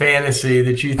even fantasy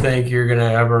that you think you're going to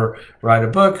ever write a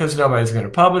book, because nobody's going to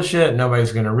publish it.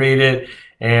 Nobody's going to read it.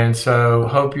 And so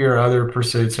hope your other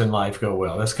pursuits in life go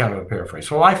well. That's kind of a paraphrase.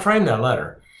 Well, I framed that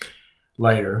letter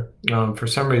later. For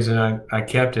some reason, I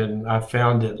kept it, and I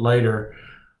found it later.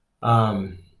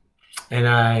 And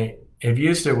I have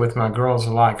used it with my girls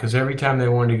a lot, because every time they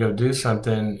wanted to go do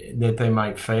something that they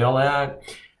might fail at,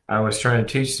 I was trying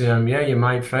to teach them, yeah, you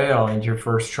might fail in your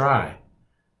first try,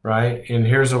 right? And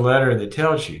here's a letter that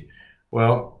tells you.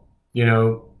 Well,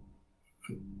 not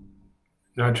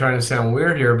trying to sound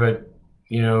weird here, but,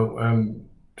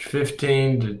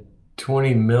 15 to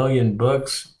 20 million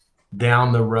books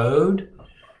down the road.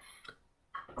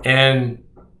 And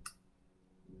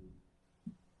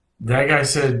that guy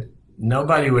said,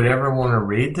 nobody would ever want to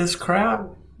read this crap.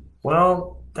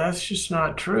 Well, that's just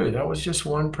not true. That was just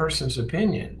one person's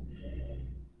opinion.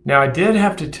 Now, I did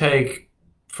have to take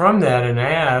from that and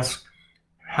ask,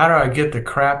 how do I get the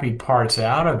crappy parts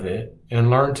out of it and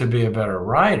learn to be a better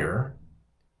writer?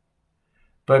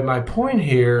 But my point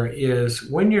here is,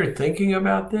 when you're thinking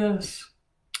about this,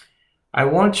 I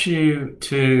want you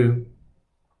to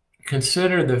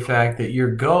consider the fact that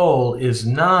your goal is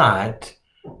not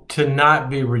to not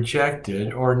be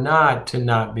rejected or not to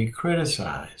not be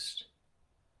criticized.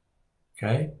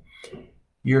 Okay?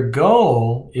 Your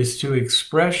goal is to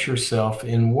express yourself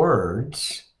in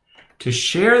words, to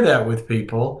share that with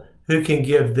people who can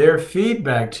give their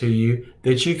feedback to you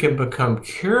that you can become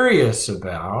curious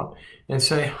about and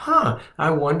say, I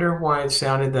wonder why it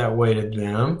sounded that way to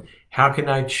them. How can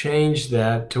I change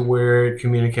that to where it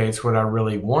communicates what I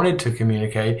really wanted to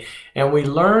communicate? And we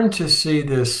learn to see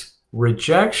this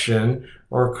rejection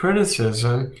or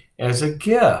criticism as a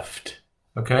gift.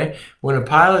 Okay? When a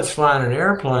pilot's flying an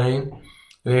airplane,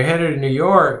 they're headed to New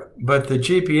York, but the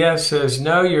GPS says,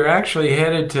 no, you're actually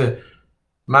headed to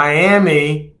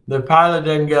Miami. The pilot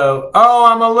doesn't go, oh,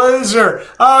 I'm a loser.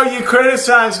 Oh, you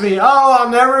criticized me. Oh, I'll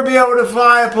never be able to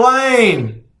fly a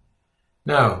plane.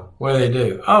 No, what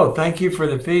do? Oh, thank you for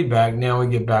the feedback. Now we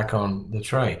get back on the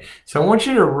train. So I want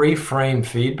you to reframe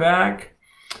feedback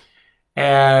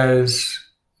as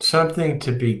something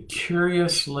to be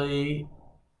curiously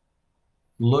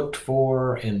looked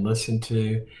for and listened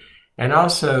to. And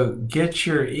also get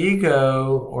your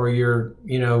ego or your,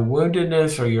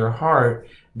 woundedness or your heart,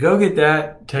 go get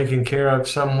that taken care of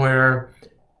somewhere,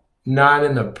 not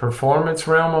in the performance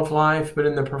realm of life, but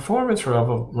in the performance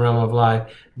realm of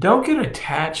life. Don't get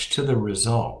attached to the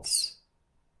results.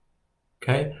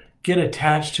 Okay? Get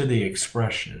attached to the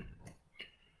expression.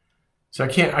 So I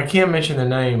can't mention the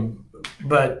name,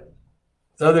 but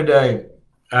the other day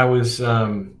I was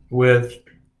with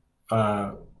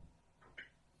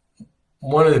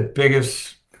one of the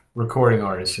biggest recording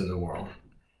artists in the world,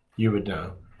 you would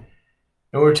know.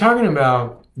 And we're talking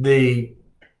about the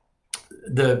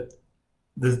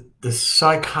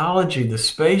psychology, the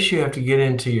space you have to get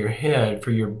into your head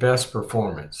for your best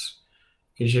performance.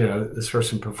 Because, this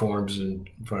person performs in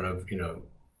front of,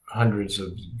 hundreds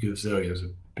of gazillions of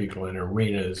people in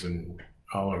arenas and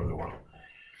all over the world.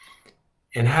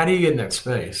 And how do you get in that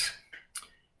space?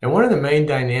 And one of the main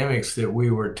dynamics that we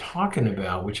were talking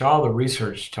about, which all the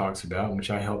research talks about, and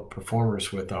which I help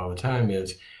performers with all the time,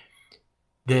 is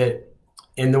that,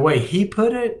 in the way he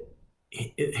put it,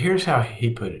 here's how he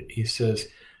put it. He says,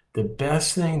 the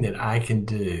best thing that I can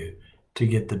do to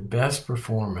get the best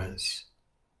performance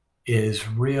is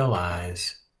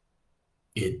realize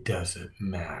it doesn't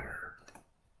matter.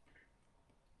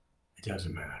 It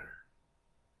doesn't matter.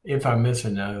 If I miss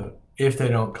a note, if they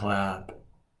don't clap,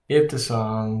 if the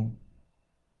song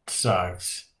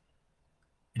sucks,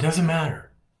 it doesn't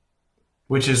matter.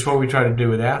 Which is what we try to do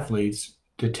with athletes.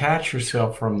 Detach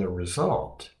yourself from the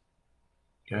result.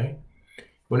 Okay?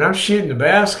 When I'm shooting the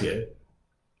basket,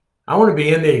 I want to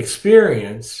be in the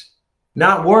experience,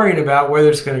 not worrying about whether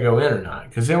it's going to go in or not,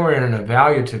 because then we're in an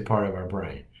evaluative part of our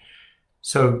brain.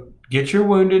 So get your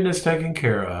woundedness taken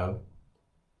care of,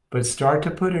 but start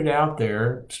to put it out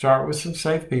there. Start with some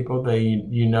safe people. They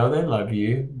love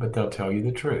you, but they'll tell you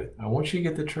the truth. I want you to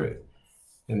get the truth,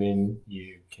 and then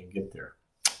you can get there.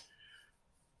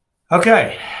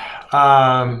 Okay,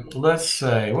 let's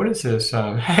say, what is this?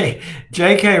 Hey,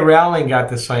 J.K. Rowling got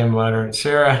the same letter.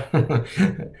 Sarah,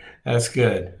 that's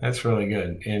good. That's really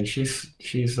good. And she's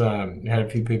had a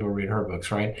few people read her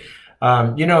books, right?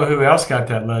 You know who else got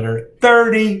that letter?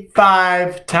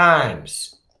 35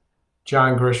 times.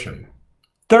 John Grisham.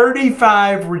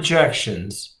 35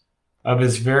 rejections of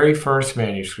his very first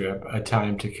manuscript, A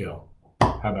Time to Kill.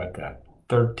 How about that?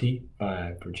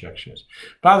 35 rejections.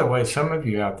 By the way, some of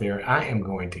you out there, I am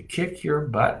going to kick your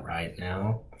butt right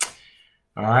now.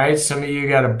 All right, some of you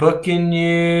got a book in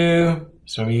you.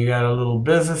 Some of you got a little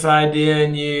business idea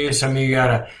in you. Some of you got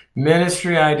a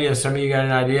ministry idea. Some of you got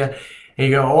an idea. And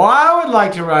you go, oh, I would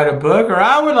like to write a book, or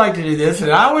I would like to do this,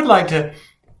 and I would like to...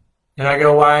 And I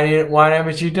go, why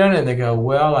haven't you done it? And they go,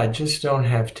 well, I just don't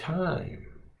have time.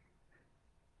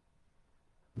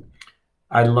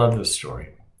 I love this story.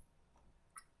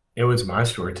 It was my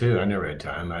story too. I never had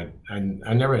time.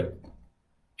 I never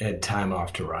had time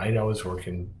off to write. I was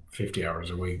working 50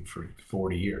 hours a week for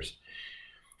 40 years.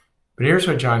 But here's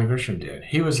what John Grisham did.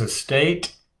 He was a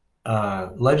state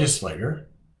legislator.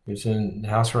 He was in the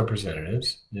House of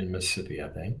Representatives in Mississippi, I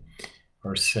think,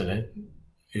 or Senate.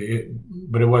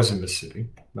 But it was in Mississippi,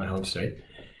 my home state.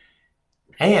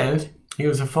 And he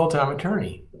was a full-time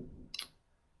attorney.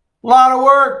 A lot of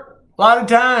work, a lot of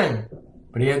time.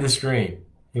 But he had this dream.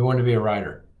 He wanted to be a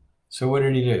writer. So what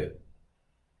did he do?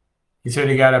 He said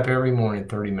he got up every morning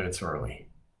 30 minutes early,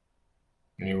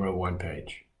 and he wrote 1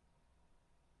 page.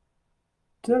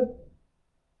 That's it.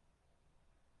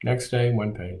 Next day,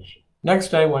 1 page. Next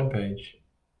day, 1 page.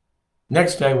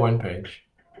 Next day, 1 page.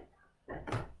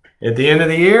 At the end of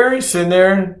the year, he's sitting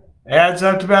there, adds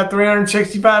up to about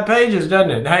 365 pages,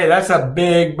 doesn't it? Hey, that's a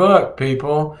big book,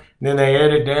 people. And then they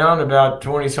edit down about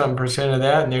 20-something% of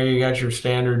that, and there you got your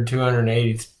standard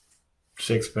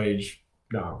 286-page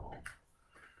novel.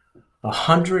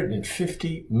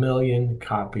 150 million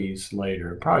copies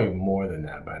later, probably more than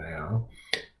that by now.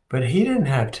 But he didn't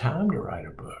have time to write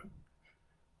a book.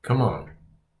 Come on.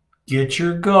 Get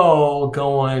your goal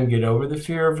going. Get over the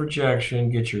fear of rejection.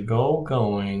 Get your goal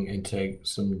going and take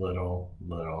some little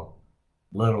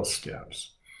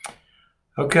steps.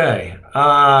 Okay.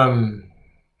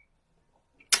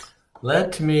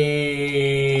 Let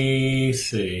me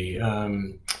see.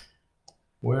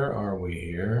 Where are we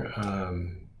here?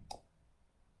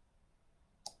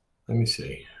 Let me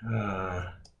see.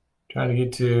 Trying to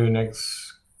get to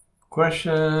next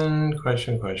question.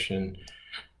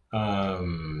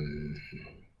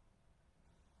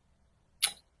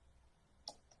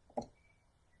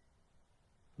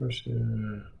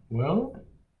 Well,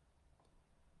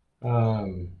 a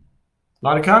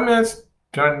lot of comments.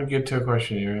 Trying to get to a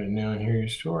question here right now and hear your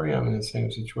story. I'm in the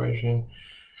same situation.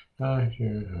 Well,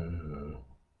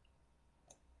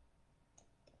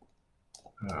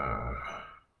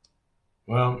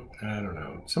 I don't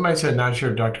know. Somebody said, not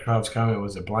sure if Dr. Cloud's comment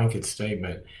was a blanket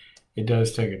statement. It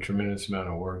does take a tremendous amount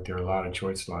of work. There are a lot of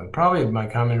choices. Probably my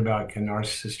comment about can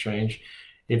narcissists change?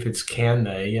 If it's can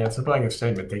they, yeah, it's a blanket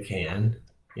statement. They can.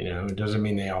 You know, it doesn't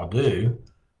mean they all do,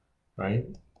 right?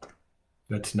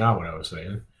 That's not what I was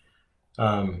saying.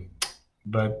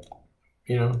 But,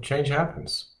 you know, change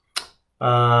happens.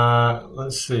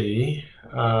 Let's see.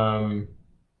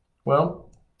 Well,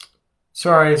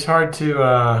 sorry, it's hard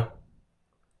to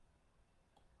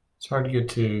get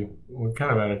to. We're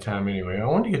kind of out of time anyway. I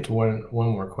want to get to one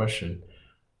more question,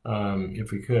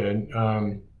 if we could.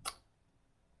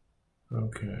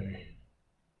 Okay.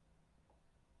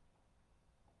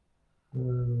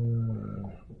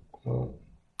 Well, all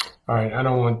right. I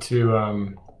don't want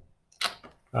to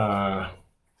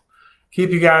keep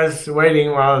you guys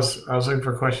waiting while I was looking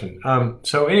for a question.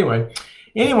 So anyway,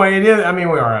 it is. I mean,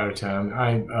 we are out of time.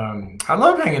 I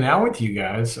love hanging out with you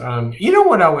guys. You know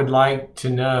what I would like to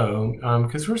know,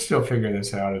 because we're still figuring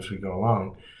this out as we go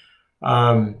along.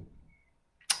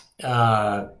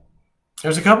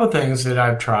 There's a couple of things that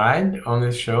I've tried on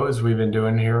this show as we've been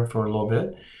doing here for a little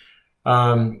bit.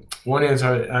 One is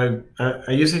I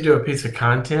usually do a piece of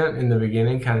content in the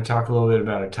beginning, kind of talk a little bit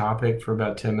about a topic for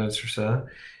about 10 minutes or so,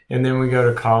 and then we go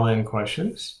to call-in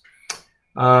questions.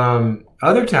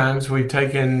 Other times we've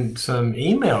taken some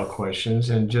email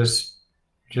questions and just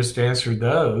answered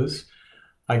those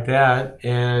like that.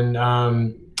 And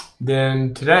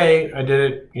then today I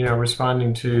did it, you know,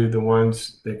 responding to the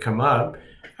ones that come up.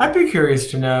 I'd be curious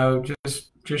to know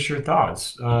just your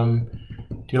thoughts. Do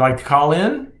you like to call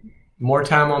in? More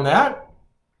time on that?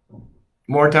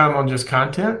 More time on just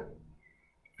content?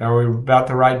 Are we about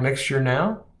the right mixture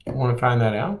now? I want to find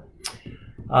that out.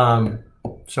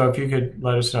 So if you could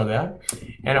let us know that.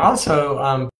 And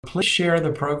also, please share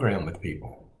the program with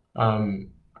people.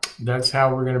 That's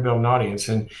how we're going to build an audience.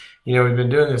 And, you know, we've been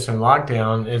doing this in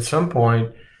lockdown. At some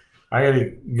point, I got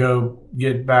to go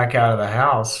get back out of the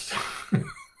house,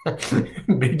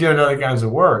 be doing other kinds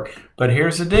of work. But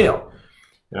here's the deal.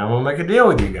 And I'm going to make a deal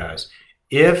with you guys.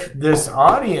 If this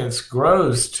audience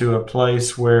grows to a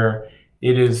place where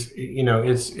it is, you know,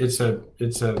 it's a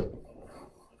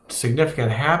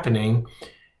significant happening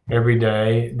every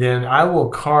day, then I will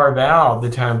carve out the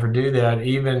time to do that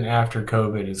even after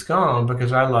COVID is gone,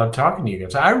 because I love talking to you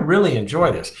guys. I really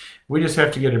enjoy this. We just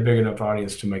have to get a big enough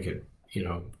audience to make it, you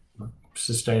know,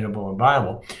 sustainable and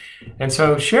viable. And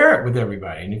so share it with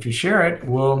everybody. And if you share it,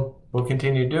 we'll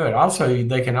continue to do it. Also,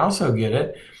 they can also get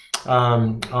it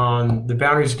on the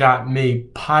Boundaries.me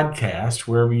podcast,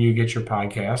 wherever you get your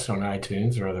podcasts, on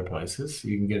iTunes or other places.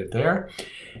 You can get it there.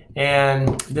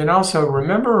 And then also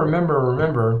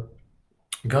remember,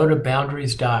 go to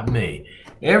Boundaries.me.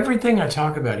 Everything I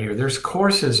talk about here, there's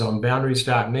courses on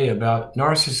Boundaries.me about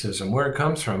narcissism, where it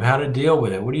comes from, how to deal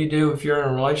with it. What do you do if you're in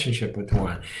a relationship with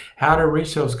one? How to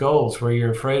reach those goals where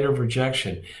you're afraid of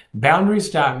rejection.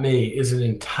 Boundaries.me is an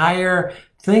entire,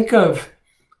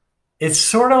 it's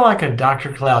sort of like a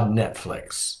Dr. Cloud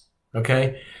Netflix,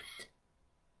 okay?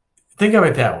 Think of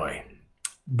it that way,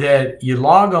 that you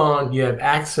log on, you have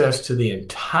access to the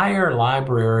entire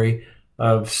library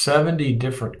of 70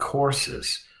 different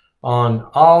courses on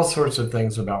all sorts of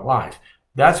things about life.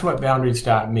 That's what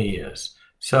boundaries.me is.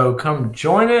 So come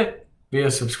join it, be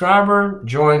a subscriber,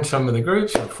 join some of the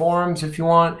groups or forums if you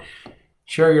want,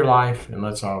 share your life, and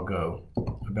let's all go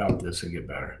about this and get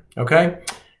better. Okay?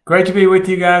 Great to be with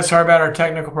you guys. Sorry about our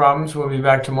technical problems. We'll be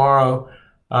back tomorrow,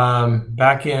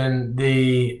 back in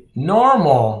the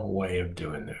normal way of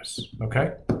doing this.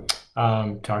 Okay?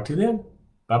 Talk to you then.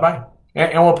 Bye-bye.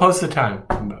 And we'll post the time,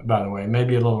 by the way,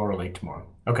 maybe a little early tomorrow.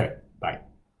 Okay.